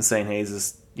the scenes, saying, "Hey, is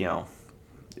this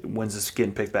when's this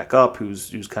getting picked back up?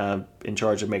 Who's kind of in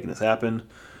charge of making this happen?"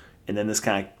 And then this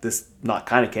not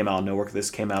kind of came out of nowhere. This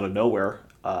came out of nowhere.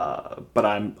 But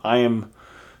I am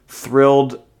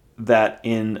thrilled that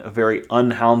in a very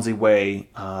unhoundsy way,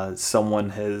 someone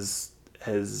has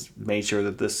made sure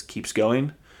that this keeps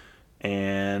going.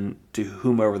 And to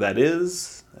whomever that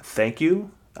is, thank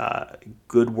you.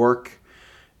 Good work.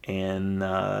 And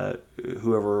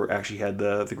whoever actually had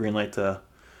the green light to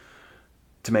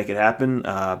make it happen,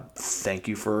 thank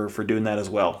you for doing that as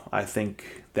well. I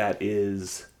think that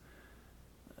is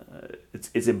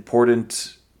it's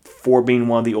important for being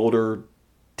one of the older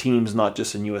teams, not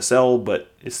just in USL,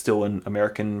 but it's still in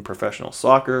American professional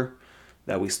soccer,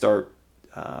 that we start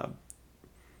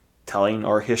telling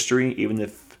our history, even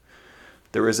if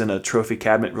there isn't a trophy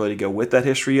cabinet really to go with that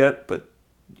history yet. But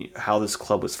how this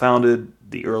club was founded,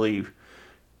 the early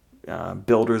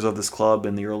builders of this club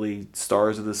and the early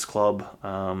stars of this club,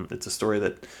 it's a story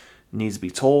that needs to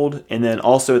be told. And then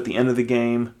also at the end of the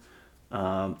game,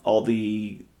 all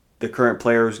the current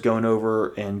players going over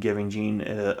and giving Gene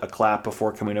a clap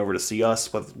before coming over to see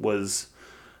us was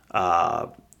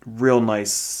real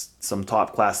nice, some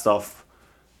top class stuff.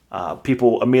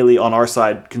 People immediately on our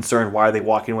side concerned, why are they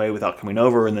walking away without coming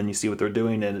over? And then you see what they're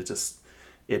doing, and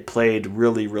it played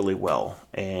really, really well.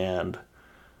 And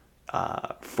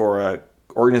for a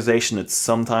organization that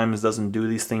sometimes doesn't do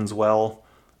these things well,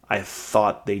 I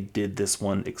thought they did this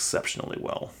one exceptionally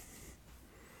well.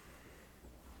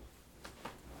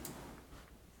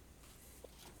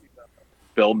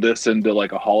 Build this into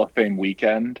like a Hall of Fame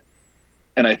weekend,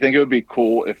 and I think it would be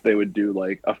cool if they would do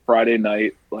like a Friday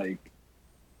night like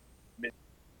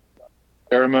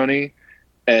ceremony,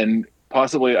 and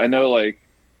possibly, I know like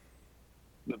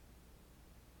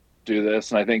do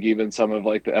this, and I think even some of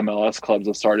like the MLS clubs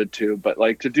have started to, but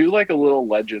like to do like a little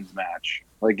legends match,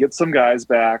 like get some guys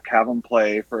back, have them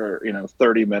play for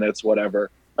 30 minutes,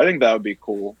 whatever. I think that would be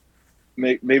cool.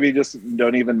 Maybe just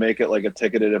don't even make it like a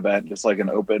ticketed event, just like an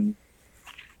open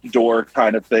door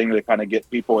kind of thing to kind of get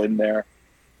people in there.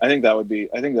 I think that would be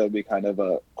kind of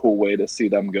a cool way to see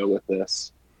them go with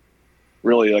this.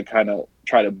 Really like kind of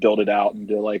try to build it out and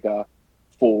do like a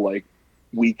full like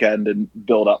weekend and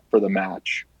build up for the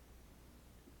match.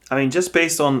 I mean, just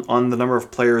based on the number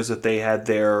of players that they had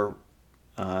there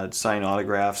signing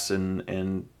autographs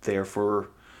and there for,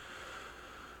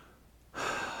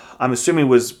 I'm assuming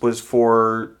was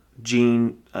for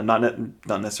Gene, not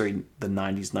necessarily the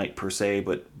 '90s night per se,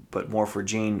 but more for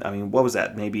Gene. I mean, what was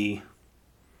that? Maybe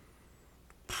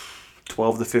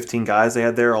 12 to 15 guys they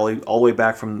had there, all the way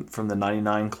back from the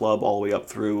 '99 club all the way up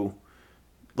through,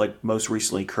 like most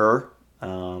recently Kerr,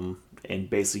 and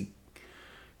basically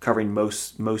covering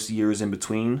most years in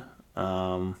between.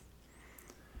 You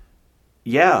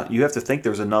have to think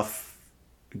there's enough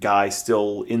guys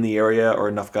still in the area, or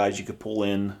enough guys you could pull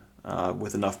in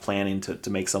with enough planning to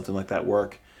make something like that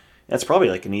work. That's probably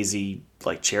like an easy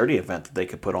like charity event that they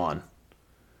could put on.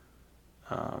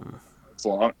 It's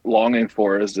longing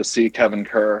for is to see Kevin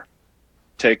Kerr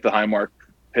take the Highmark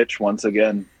pitch once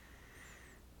again.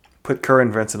 Put Kerr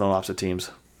and Vincent on opposite teams.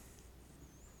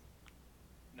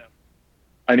 No.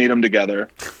 I need them together.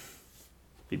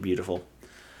 Be beautiful.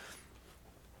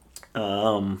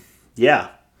 Now,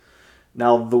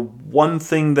 the one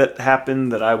thing that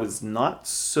happened that I was not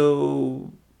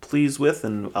so pleased with,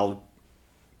 and I'll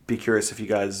be curious if you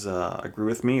guys agree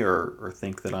with me or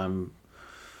think that I'm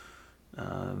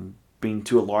being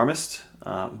too alarmist,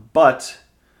 but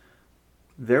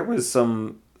there was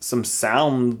some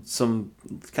sound, some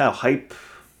kind of hype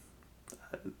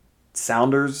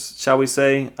sounders, shall we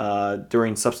say,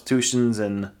 during substitutions,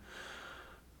 and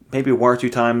maybe one or two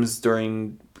times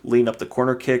during leading up to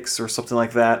corner kicks or something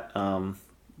like that.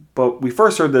 But we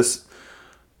first heard this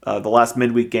the last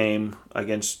midweek game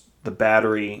against the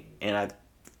Battery, and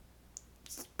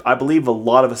I believe a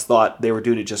lot of us thought they were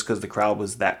doing it just because the crowd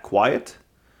was that quiet.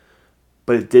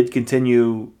 But it did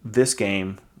continue this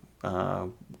game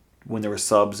when there were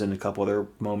subs and a couple other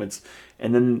moments.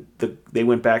 And then they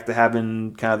went back to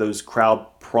having kind of those crowd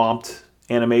prompt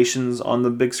animations on the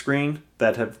big screen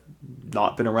that have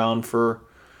not been around for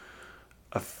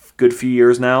a good few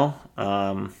years now.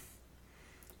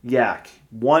 Yak,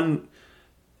 one,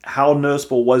 how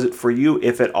noticeable was it for you,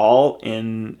 if at all?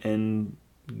 And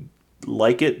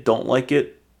like it, don't like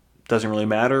it, doesn't really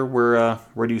matter.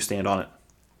 Where do you stand on it?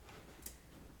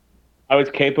 I was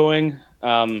capoing,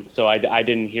 so I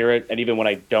didn't hear it. And even when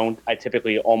I don't, I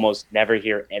typically almost never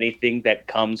hear anything that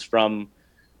comes from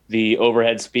the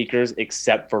overhead speakers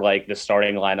except for like the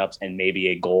starting lineups and maybe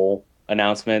a goal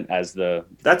announcement as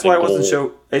That's the why I wasn't goal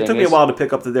sure. It thing took me a is. while to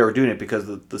pick up that they were doing it because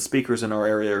the speakers in our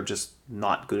area are just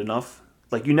not good enough.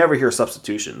 Like, you never hear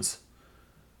substitutions.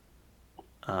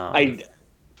 I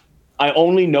I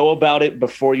only know about it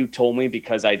before you told me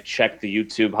because I checked the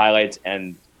YouTube highlights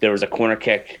and there was a corner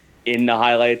kick in the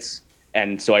highlights,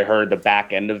 and so I heard the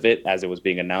back end of it as it was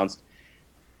being announced.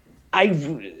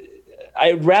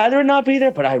 I'd rather not be there,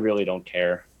 but I really don't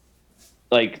care.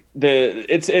 Like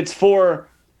it's for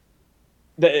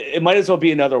it might as well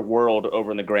be another world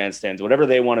over in the grandstands. Whatever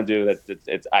they want to do,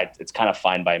 it's kind of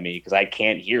fine by me because I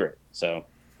can't hear it. So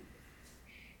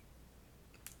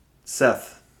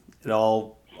Seth, it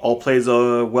all plays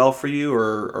well for you,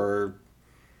 or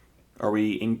are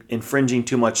we infringing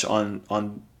too much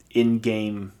on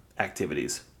in-game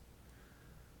activities?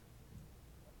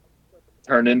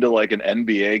 Turn into like an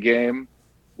NBA game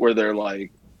where they're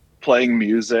like playing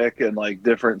music and like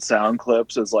different sound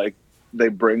clips as like they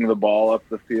bring the ball up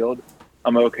the field.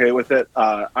 I'm okay with it.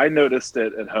 I noticed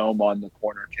it at home on the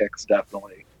corner kicks.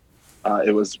 Definitely,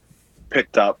 it was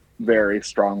picked up very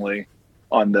strongly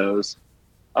on those.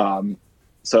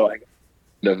 So I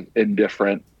kind of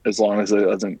indifferent as long as it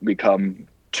doesn't become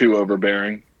too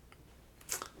overbearing.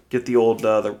 Get the old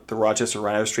the Rochester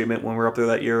Rhinos treatment when we were up there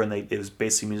that year, and it was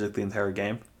basically music the entire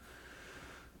game.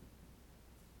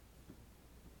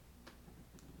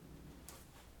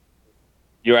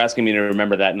 you're asking me to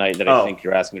remember that night that I Oh. think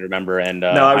you're asking me to remember, and No,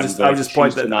 I I'm was going to just choose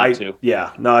pointing to that not to.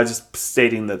 yeah, no, I was just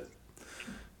stating that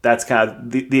that's kind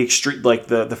of the extreme, like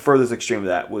the furthest extreme of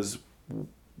that was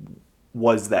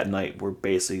that night where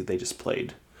basically they just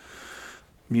played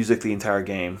music the entire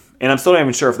game. And I'm still not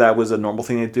even sure if that was a normal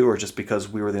thing to do or just because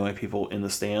we were the only people in the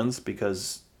stands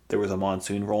because there was a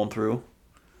monsoon rolling through.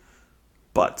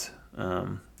 But at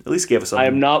least gave us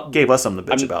something. Gave us something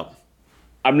to bitch about.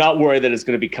 I'm not worried that it's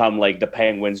going to become like the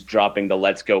Penguins dropping the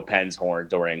 "Let's Go Pens" horn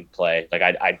during play. Like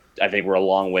I think we're a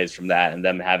long ways from that, and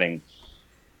them having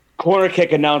corner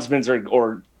kick announcements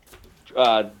or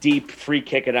deep free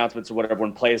kick announcements or whatever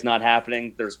when play is not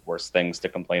happening. There's worse things to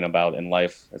complain about in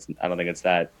life. I don't think it's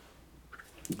that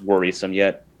worrisome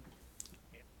yet.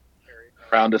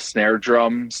 Around a snare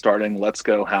drum, starting "Let's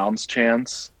Go Hounds"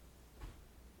 chants.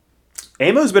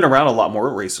 Amo's been around a lot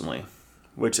more recently,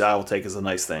 which I will take as a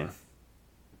nice thing.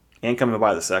 And coming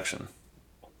by the section.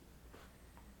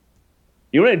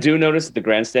 You know what I do notice that the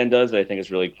grandstand does that I think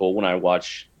is really cool when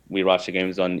we watch the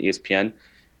games on ESPN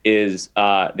is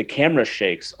the camera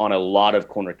shakes on a lot of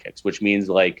corner kicks, which means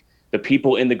like the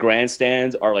people in the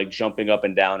grandstands are like jumping up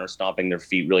and down or stomping their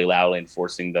feet really loudly and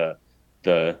forcing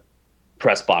the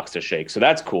press box to shake. So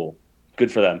that's cool.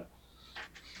 Good for them.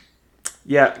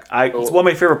 Yeah, it's one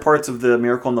of my favorite parts of the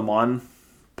Miracle on the Mon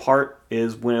part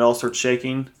is when it all starts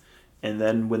shaking. And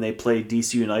then when they play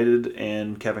DC United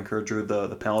and Kevin Kerr drew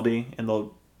the penalty, and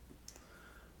they'll,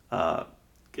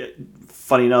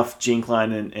 funny enough, Gene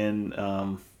Klein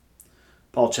and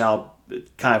Paul Chow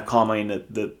kind of commenting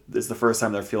that it's the first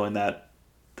time they're feeling that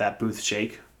booth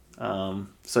shake. So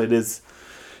it's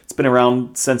been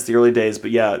around since the early days, but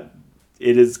yeah,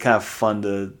 it is kind of fun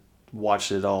to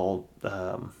watch it all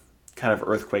kind of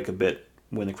earthquake a bit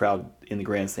when the crowd in the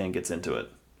grandstand gets into it.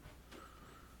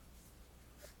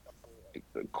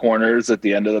 Corners at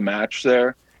the end of the match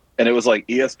there, and it was like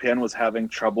ESPN was having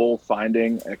trouble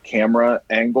finding a camera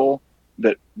angle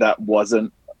that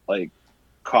wasn't like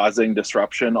causing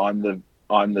disruption on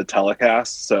the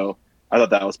telecast. So I thought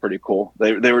that was pretty cool.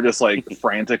 They were just like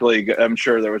frantically, I'm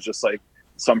sure there was just like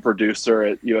some producer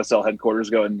at USL headquarters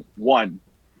going 1,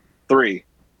 3,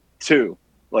 2,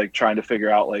 like trying to figure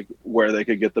out like where they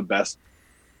could get the best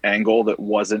angle that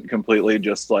wasn't completely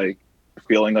just like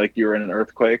feeling like you were in an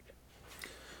earthquake.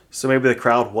 So maybe the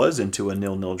crowd was into a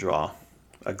 0-0 draw,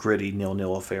 a gritty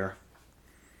 0-0 affair.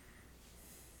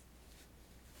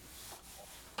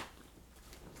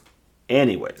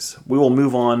 Anyways, we will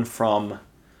move on from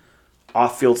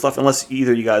off-field stuff, unless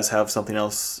either of you guys have something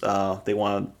else they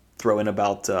want to throw in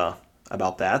about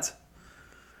that.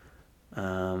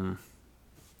 But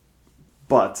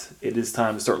but it is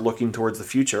time to start looking towards the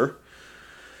future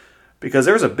because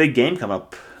there's a big game come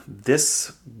up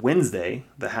this Wednesday.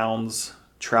 The Hounds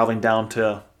traveling down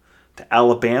to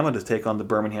Alabama to take on the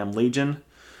Birmingham Legion.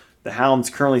 The Hounds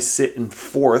currently sit in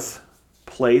 4th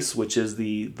place, which is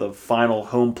the final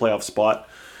home playoff spot,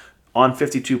 on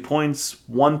 52 points,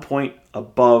 1 point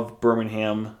above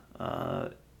Birmingham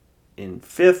in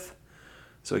 5th.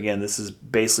 So again, this is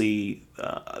basically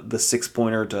the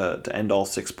 6-pointer to end all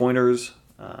 6-pointers.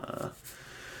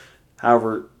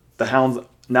 However, the Hounds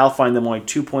now find them only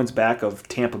 2 points back of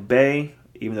Tampa Bay,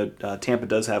 even though Tampa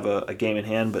does have a game in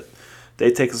hand, but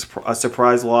they take a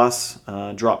surprise loss,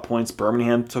 drop points.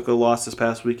 Birmingham took a loss this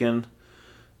past weekend.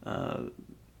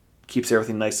 Keeps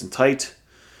everything nice and tight.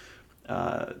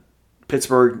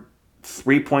 Pittsburgh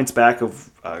 3 points back of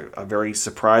a very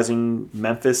surprising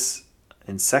Memphis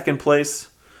in 2nd place.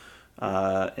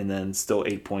 And then still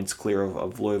 8 points clear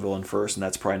of Louisville in 1st, and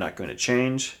that's probably not going to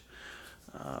change.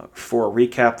 For a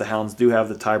recap, the Hounds do have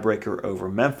the tiebreaker over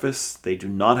Memphis. They do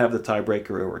not have the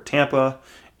tiebreaker over Tampa,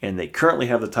 and they currently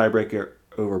have the tiebreaker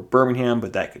over Birmingham,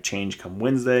 but that could change come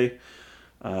Wednesday.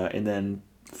 And then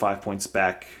 5 points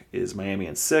back is Miami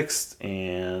in 6th,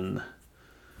 and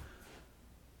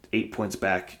 8 points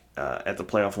back at the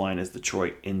playoff line is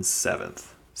Detroit in 7th.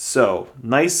 So,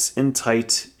 nice and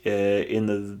tight in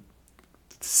the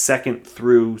 2nd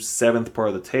through 7th part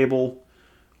of the table,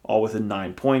 all within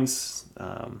 9 points.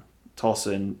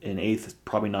 Tulsa in 8th,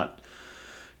 probably not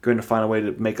going to find a way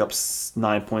to make up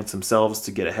 9 points themselves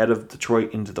to get ahead of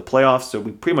Detroit into the playoffs. So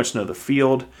we pretty much know the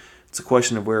field. It's a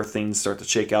question of where things start to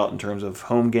shake out in terms of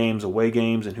home games, away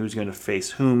games, and who's going to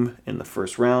face whom in the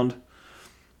first round.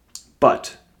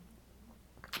 But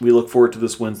we look forward to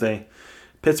this Wednesday.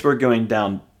 Pittsburgh going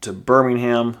down to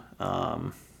Birmingham.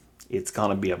 It's going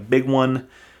to be a big one.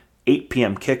 8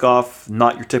 p.m. kickoff,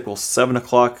 not your typical 7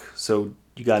 o'clock, so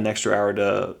you got an extra hour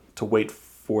to wait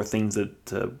for things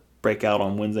to break out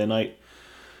on Wednesday night.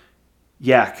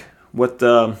 Yak, what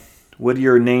are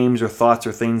your names or thoughts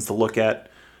or things to look at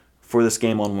for this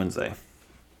game on Wednesday?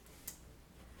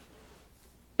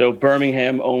 So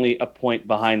Birmingham, only a point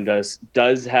behind us,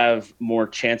 does have more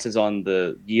chances on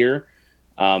the year.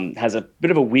 Has a bit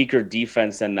of a weaker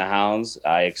defense than the Hounds.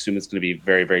 I assume it's going to be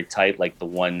very, very tight, like the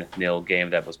 1-0 game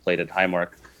that was played at Highmark.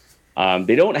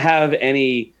 They don't have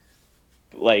any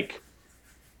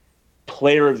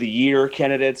player of the year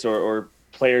candidates or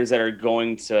players that are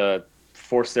going to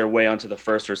force their way onto the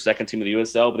first or second team of the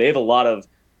USL, but they have a lot of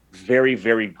very,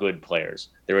 very good players.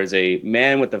 There is a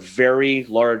man with a very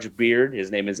large beard.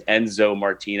 His name is Enzo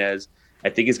Martinez. I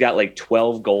think he's got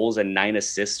 12 goals and 9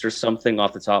 assists or something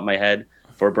off the top of my head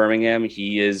for Birmingham.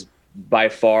 He is by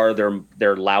far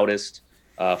their loudest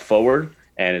forward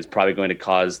and is probably going to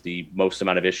cause the most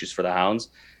amount of issues for the Hounds.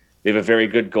 They have a very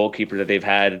good goalkeeper that they've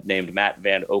had named Matt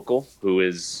Van Okel, who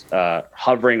is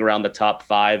hovering around the top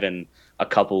 5 in a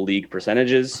couple league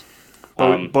percentages.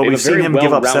 But we've seen him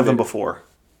give up 7 before.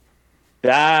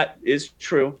 That is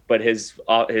true, but his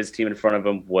team in front of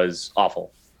him was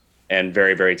awful and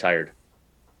very, very tired.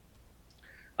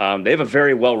 They have a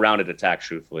very well-rounded attack,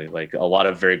 truthfully, a lot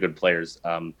of very good players.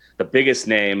 The biggest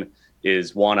name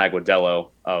is Juan Aguadello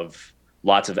of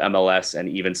lots of MLS and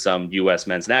even some U.S.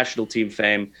 men's national team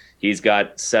fame. He's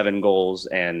got 7 goals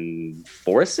and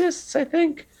 4 assists, I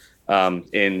think,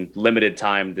 in limited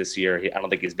time this year. I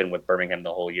don't think he's been with Birmingham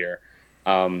the whole year.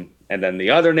 And then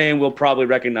the other name we'll probably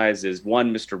recognize is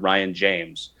one Mr. Ryan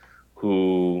James,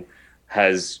 who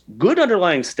has good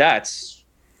underlying stats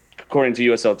according to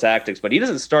USL Tactics, but he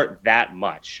doesn't start that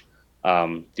much.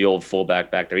 The old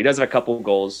fullback back there. He does have a couple of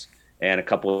goals and a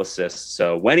couple of assists.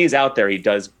 So when he's out there, he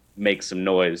does make some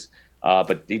noise,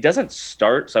 but he doesn't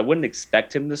start. So I wouldn't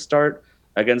expect him to start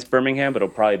against Birmingham, but he'll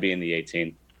probably be in the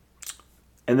 18.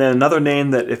 And then another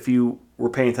name that if you were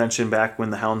paying attention back when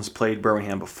the Hounds played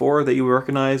Birmingham before that you would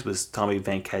recognize was Tommy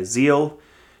Van Caziel.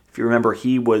 If you remember,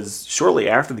 he was shortly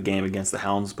after the game against the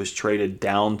Hounds was traded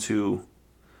down to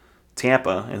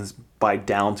Tampa, and by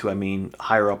down to I mean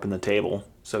higher up in the table.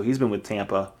 So he's been with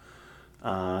Tampa.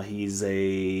 He's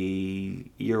a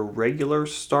irregular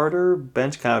starter,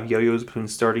 bench, kind of yo-yos between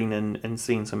starting and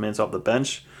seeing some minutes off the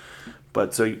bench.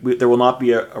 But so there will not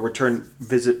be a return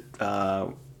visit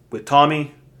with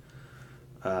Tommy.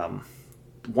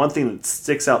 One thing that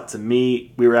sticks out to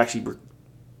me, we were actually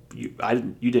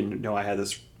you didn't know I had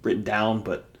this written down,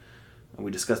 but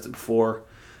we discussed it before.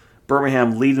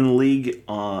 Birmingham leading the league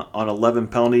on 11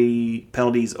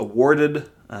 penalties awarded.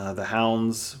 The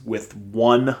Hounds with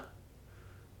 1.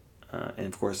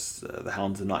 And of course, the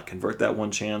Hounds did not convert that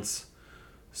one chance.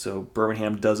 So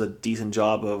Birmingham does a decent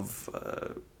job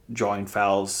of drawing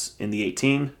fouls in the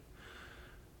 18.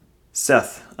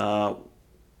 Seth,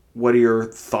 what are your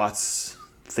thoughts,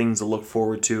 things to look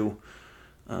forward to,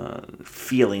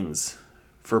 feelings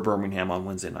for Birmingham on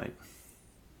Wednesday night?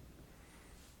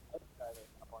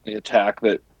 The attack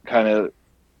that kind of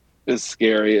is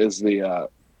scary is the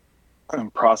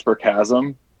Prosper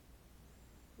Chasm.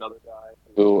 Another guy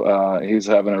who he's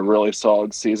having a really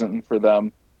solid season for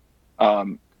them.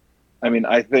 Um, I mean,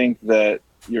 I think that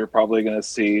you're probably going to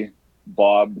see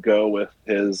Bob go with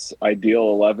his ideal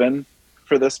 11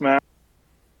 for this match,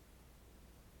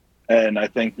 and I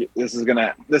think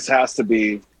this has to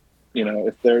be,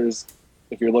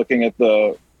 if you're looking at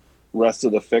the rest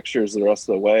of the fixtures the rest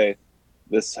of the way,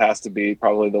 this has to be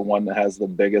probably the one that has the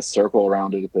biggest circle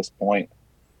around it at this point.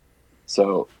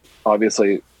 So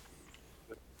obviously,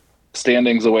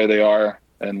 standings the way they are,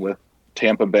 and with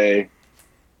Tampa Bay,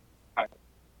 I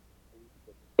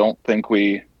don't think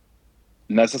we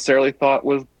necessarily thought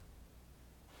was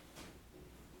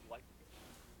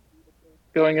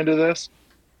going into this.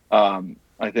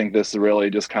 I think this really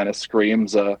just kind of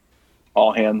screams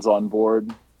all hands on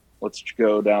board. Let's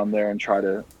go down there and try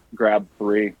to grab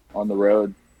 3 on the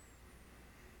road.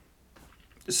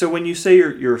 So when you say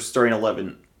you're starting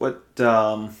 11, what?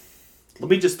 Let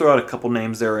me just throw out a couple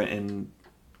names there, and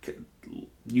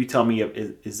you tell me,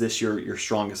 is this your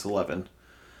strongest 11?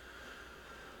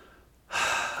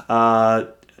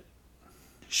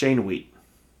 Shane Wheat.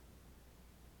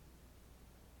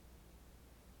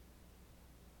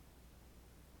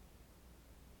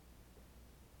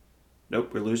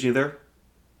 Nope, we're losing you there.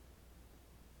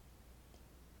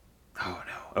 Oh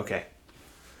no. Okay,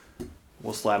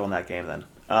 we'll slide on that game then.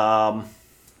 Oh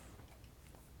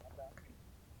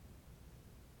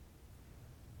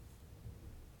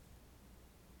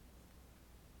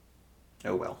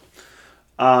well.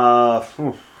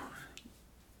 Whew.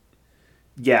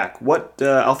 Yak, what?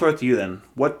 I'll throw it to you then.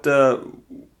 What?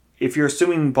 If you're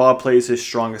assuming Bob plays his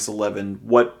strongest 11,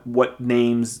 what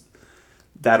names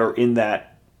that are in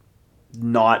that,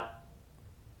 not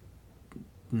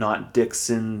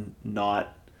Dixon,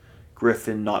 not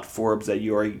Griffin, not Forbes, that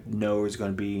you already know is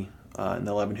going to be in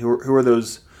the 11? Who are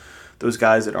those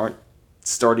guys that aren't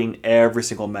starting every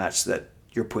single match that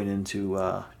you're putting into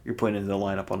the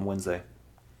lineup on Wednesday?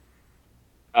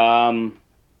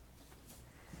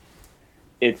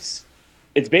 It's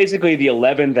basically the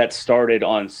 11 that started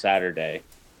on Saturday.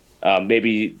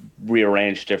 Maybe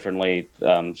rearranged differently,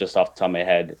 just off the top of my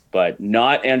head, but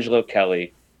not Angelo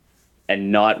Kelly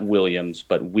and not Williams,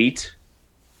 but Wheat.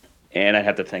 And I'd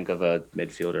have to think of a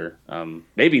midfielder.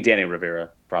 Maybe Danny Rivera,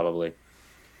 probably.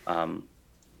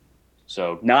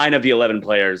 So 9 of the 11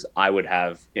 players I would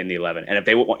have in the 11. And if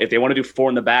they want to do 4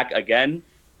 in the back again,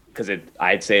 because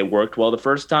I'd say it worked well the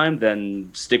first time, then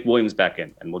stick Williams back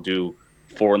in, and we'll do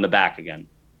 4 in the back again.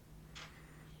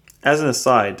 As an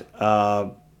aside,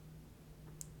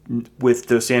 with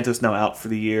Dos Santos now out for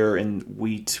the year and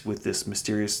Wheat with this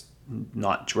mysterious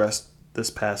not dressed this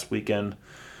past weekend,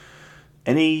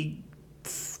 any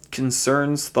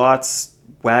concerns, thoughts,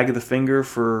 wag of the finger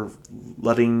for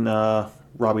letting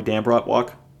Robbie Dambrot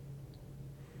walk?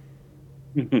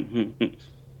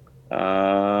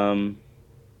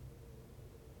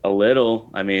 A little.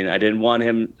 I mean, I didn't want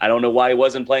him. I don't know why he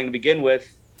wasn't playing to begin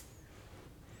with.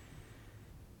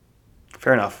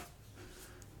 Fair enough.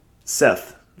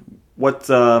 Seth, what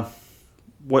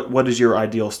is your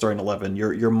ideal starting 11?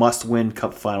 Your must-win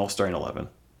Cup final starting 11?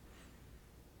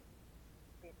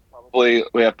 Probably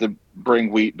we have to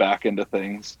bring Wheat back into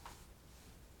things.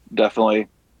 Definitely.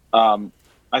 I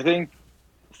think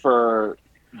for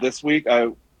this week,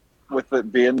 with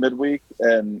it being midweek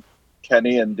and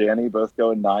Kenny and Danny both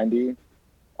going 90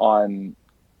 on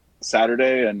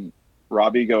Saturday and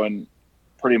Robbie going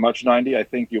pretty much 90, I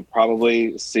think you'll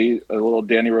probably see a little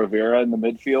Danny Rivera in the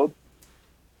midfield,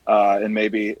 and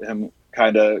maybe him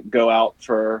kind of go out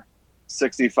for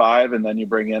 65, and then you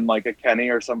bring in like a Kenny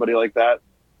or somebody like that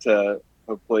to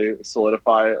hopefully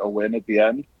solidify a win at the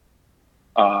end.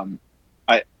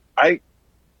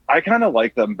 I kind of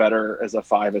like them better as a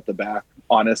 5 at the back,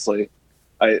 honestly.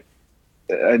 I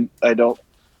don't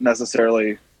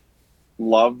necessarily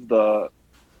love the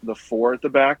 4 at the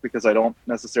back, because I don't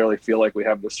necessarily feel like we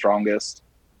have the strongest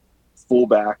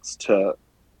fullbacks to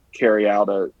carry out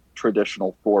a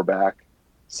traditional 4-back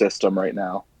system right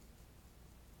now.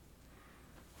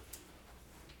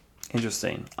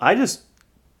 Interesting. I just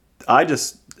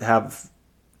have,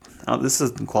 this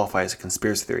doesn't qualify as a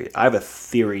conspiracy theory. I have a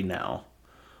theory now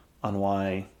on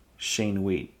why Shane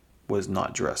Wheat was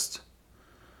not dressed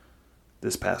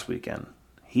this past weekend.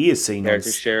 He is sitting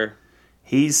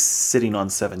He's sitting on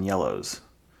 7 yellows.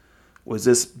 Was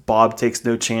this Bob takes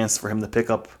no chance for him to pick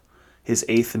up his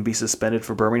eighth and be suspended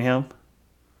for Birmingham?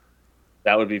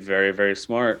 That would be very, very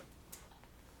smart.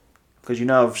 Because you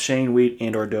now have Shane Wheat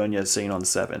and Ordonia sitting on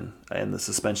 7, and the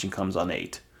suspension comes on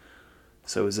 8.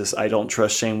 So is this, I don't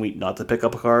trust Shane Wheat not to pick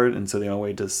up a card, and so the only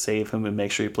way to save him and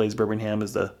make sure he plays Birmingham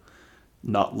is to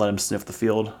not let him sniff the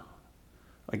field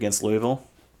against Louisville?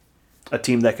 A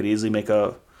team that could easily make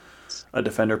a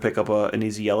defender pick up an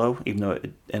easy yellow, even though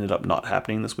it ended up not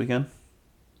happening this weekend.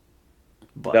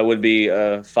 But That would be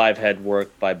a 5-head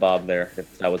work by Bob there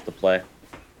if that was the play.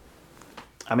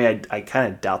 I mean, I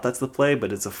kind of doubt that's the play,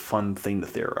 but it's a fun thing to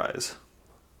theorize.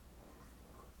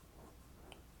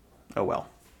 Oh well.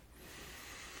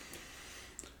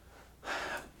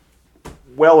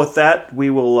 Well, with that, we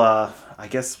will, I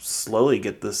guess, slowly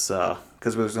get this,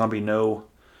 because there's going to be no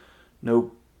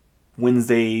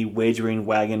Wednesday wagering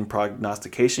wagon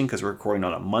prognostication because we're recording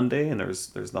on a Monday and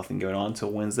there's nothing going on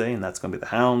until Wednesday, and that's going to be the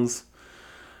Hounds.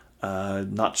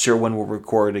 Not sure when we'll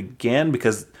record again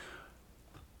because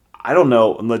I don't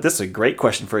know. This is a great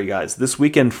question for you guys. This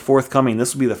weekend forthcoming,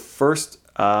 this will be the first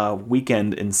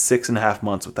weekend in 6.5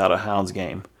 months without a Hounds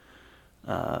game.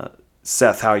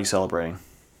 Seth, how are you celebrating?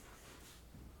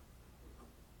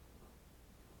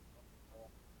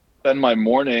 Spend my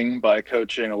morning by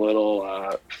coaching a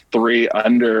little 3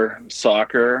 under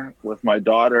soccer with my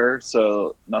daughter.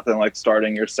 So nothing like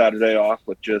starting your Saturday off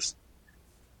with just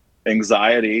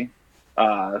anxiety.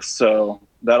 So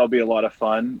that'll be a lot of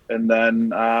fun. And then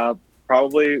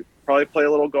probably play a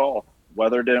little golf.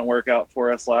 Weather didn't work out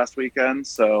for us last weekend,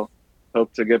 so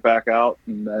hope to get back out.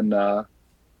 And then I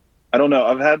don't know.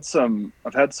 I've had some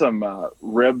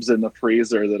ribs in the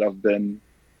freezer that I've been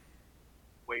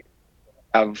waiting to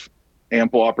have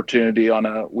ample opportunity on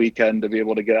a weekend to be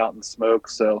able to get out and smoke.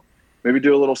 So maybe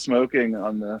do a little smoking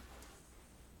on the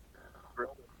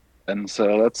grill. And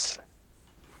so that's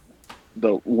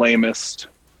the lamest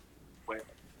way.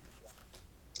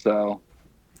 So,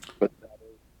 but that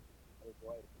is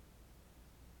life.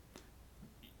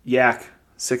 Yak,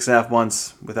 6.5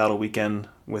 months without a weekend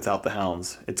without the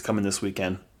Hounds. It's coming this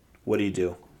weekend. What do you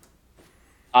do?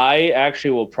 I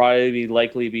actually will probably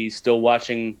likely be still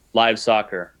watching live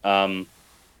soccer.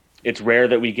 It's rare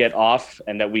that we get off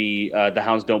and that the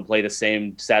Hounds don't play the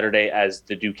same Saturday as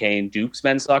the Duquesne Dukes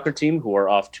men's soccer team, who are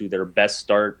off to their best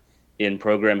start in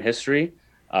program history.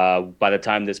 By the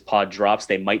time this pod drops,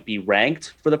 they might be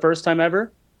ranked for the first time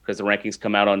ever because the rankings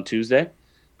come out on Tuesday.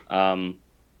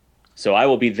 So I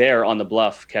will be there on the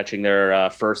Bluff catching their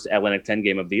first Atlantic 10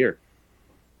 game of the year.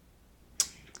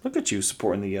 Look at you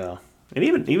supporting the and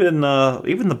even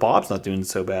the Bob's not doing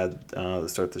so bad to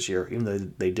start this year, even though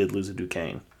they did lose to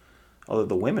Duquesne. Although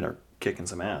the women are kicking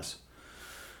some ass.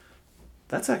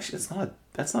 That's not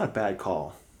a bad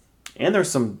call. And there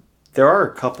are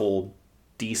a couple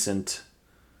decent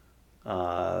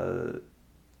USL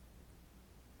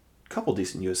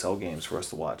games for us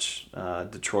to watch.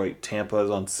 Detroit, Tampa is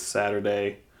on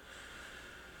Saturday.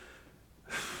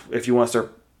 If you want to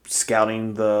start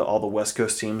scouting all the West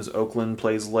Coast teams, Oakland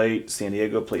plays late. San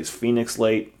Diego plays Phoenix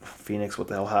late. Phoenix, what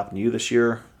the hell happened to you this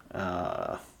year?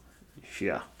 Yeah.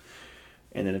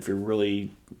 And then if you're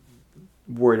really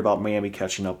worried about Miami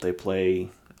catching up, they play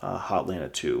Hotlanta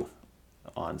 2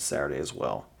 on Saturday as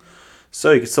well.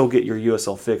 So you can still get your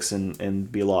USL fix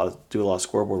and do a lot of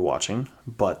scoreboard watching.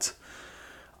 But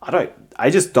I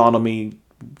just dawned on me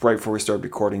right before we started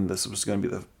recording this was going to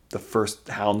be the first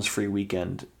Hounds free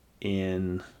weekend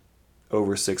in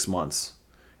over 6 months.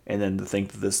 And then to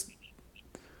think that this,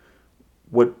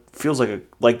 what feels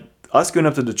like us going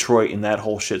up to Detroit in that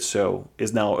whole shit show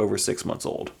is now over 6 months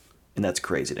old. And that's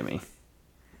crazy to me.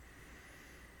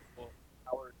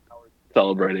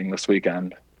 Celebrating this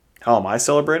weekend. How am I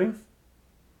celebrating?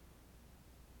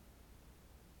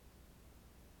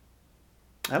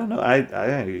 I don't know. I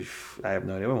have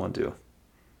no idea what I want to do.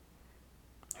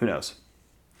 Who knows?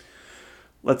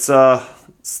 Let's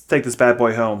take this bad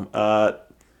boy home.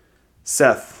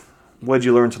 Seth, what did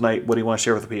you learn tonight? What do you want to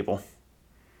share with the people?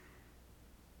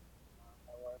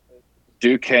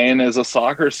 Duquesne is a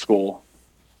soccer school.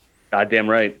 Goddamn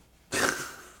right.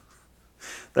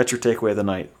 That's your takeaway of the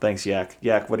night. Thanks, Yak.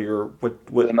 Yak, what are your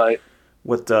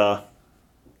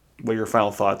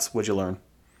final thoughts? What'd you learn?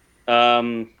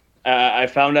 I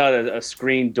found out a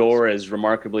screen door is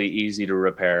remarkably easy to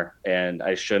repair, and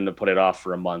I shouldn't have put it off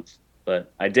for a month,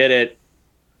 but I did it.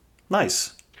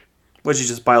 Nice. What, did you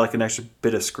just buy like an extra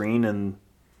bit of screen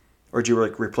or did you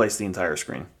like replace the entire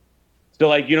screen?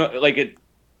 So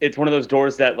it's one of those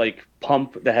doors that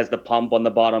that has the pump on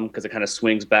the bottom because it kind of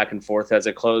swings back and forth as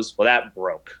it closes. Well, that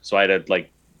broke, so I had to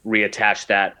reattach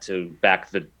that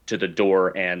to the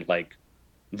door and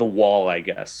the wall, I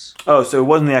guess. Oh, so it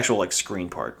wasn't the actual like screen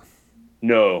part.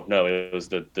 No, it was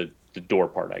the door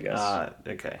part, I guess.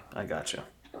 Okay, I gotcha.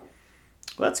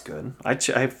 Well, that's good. I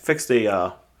fixed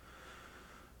the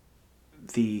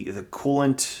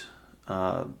coolant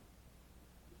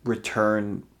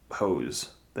return hose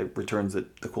that returns the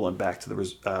coolant back to the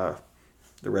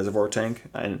reservoir tank,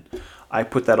 and I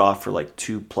put that off for like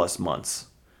 2+ months,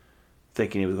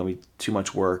 thinking it was going to be too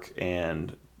much work,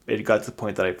 and it got to the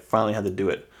point that I finally had to do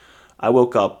it. I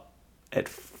woke up at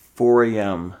 4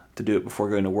 a.m. to do it before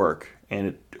going to work,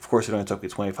 and of course it only took me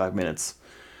 25 minutes.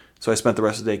 So I spent the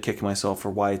rest of the day kicking myself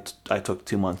for why I took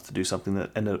 2 months to do something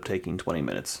that ended up taking 20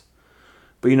 minutes.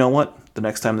 But you know what? The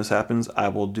next time this happens, I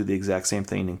will do the exact same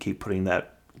thing and keep putting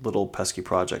that little pesky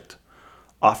project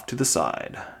off to the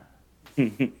side.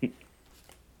 Here's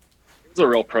a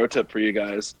real pro tip for you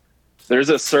guys. There's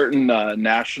a certain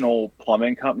national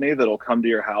plumbing company that'll come to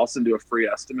your house and do a free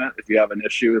estimate if you have an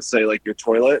issue with, say, like your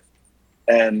toilet.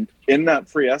 And in that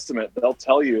free estimate, they'll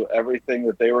tell you everything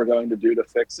that they were going to do to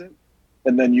fix it.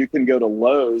 And then you can go to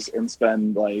Lowe's and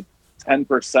spend like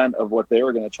 10% of what they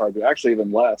were going to charge you, actually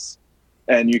even less.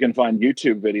 And you can find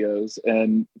YouTube videos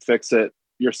and fix it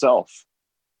yourself.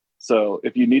 So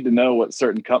if you need to know what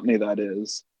certain company that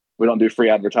is, we don't do free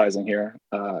advertising here.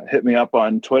 Hit me up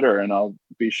on Twitter and I'll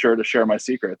be sure to share my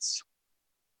secrets.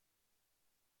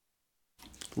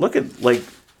 Look at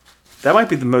that might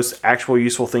be the most actual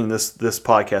useful thing this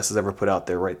podcast has ever put out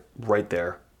there, right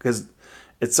there, because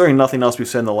it's certainly nothing else we've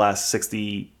said in the last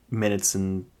 60 minutes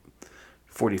and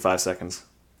 45 seconds.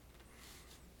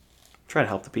 Trying to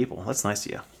help the people. That's nice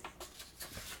of you.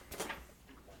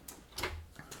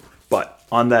 But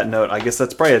on that note, I guess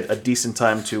that's probably a decent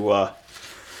time to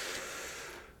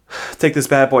take this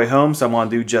bad boy home, so I'm going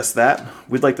to do just that.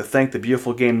 We'd like to thank the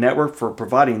Beautiful Game Network for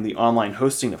providing the online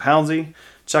hosting of Houndsy.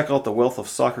 Check out the wealth of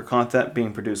soccer content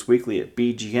being produced weekly at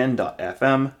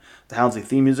bgn.fm. The Houndsy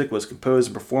theme music was composed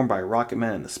and performed by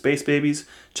Rocketman and the Space Babies.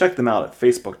 Check them out at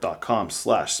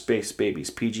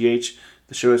facebook.com/spacebabieспgh.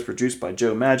 The show is produced by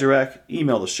Joe Majorak.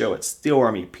 Email the show at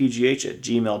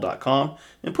steelarmypgh@gmail.com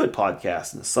and put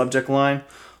podcast in the subject line.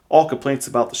 All complaints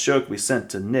about the show can be sent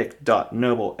to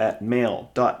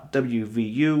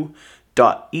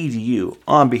nick.noble@mail.wvu.edu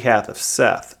on behalf of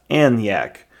Seth and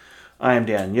Yak. I am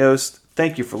Dan Yost.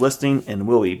 Thank you for listening, and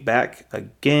we'll be back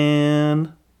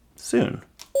again soon.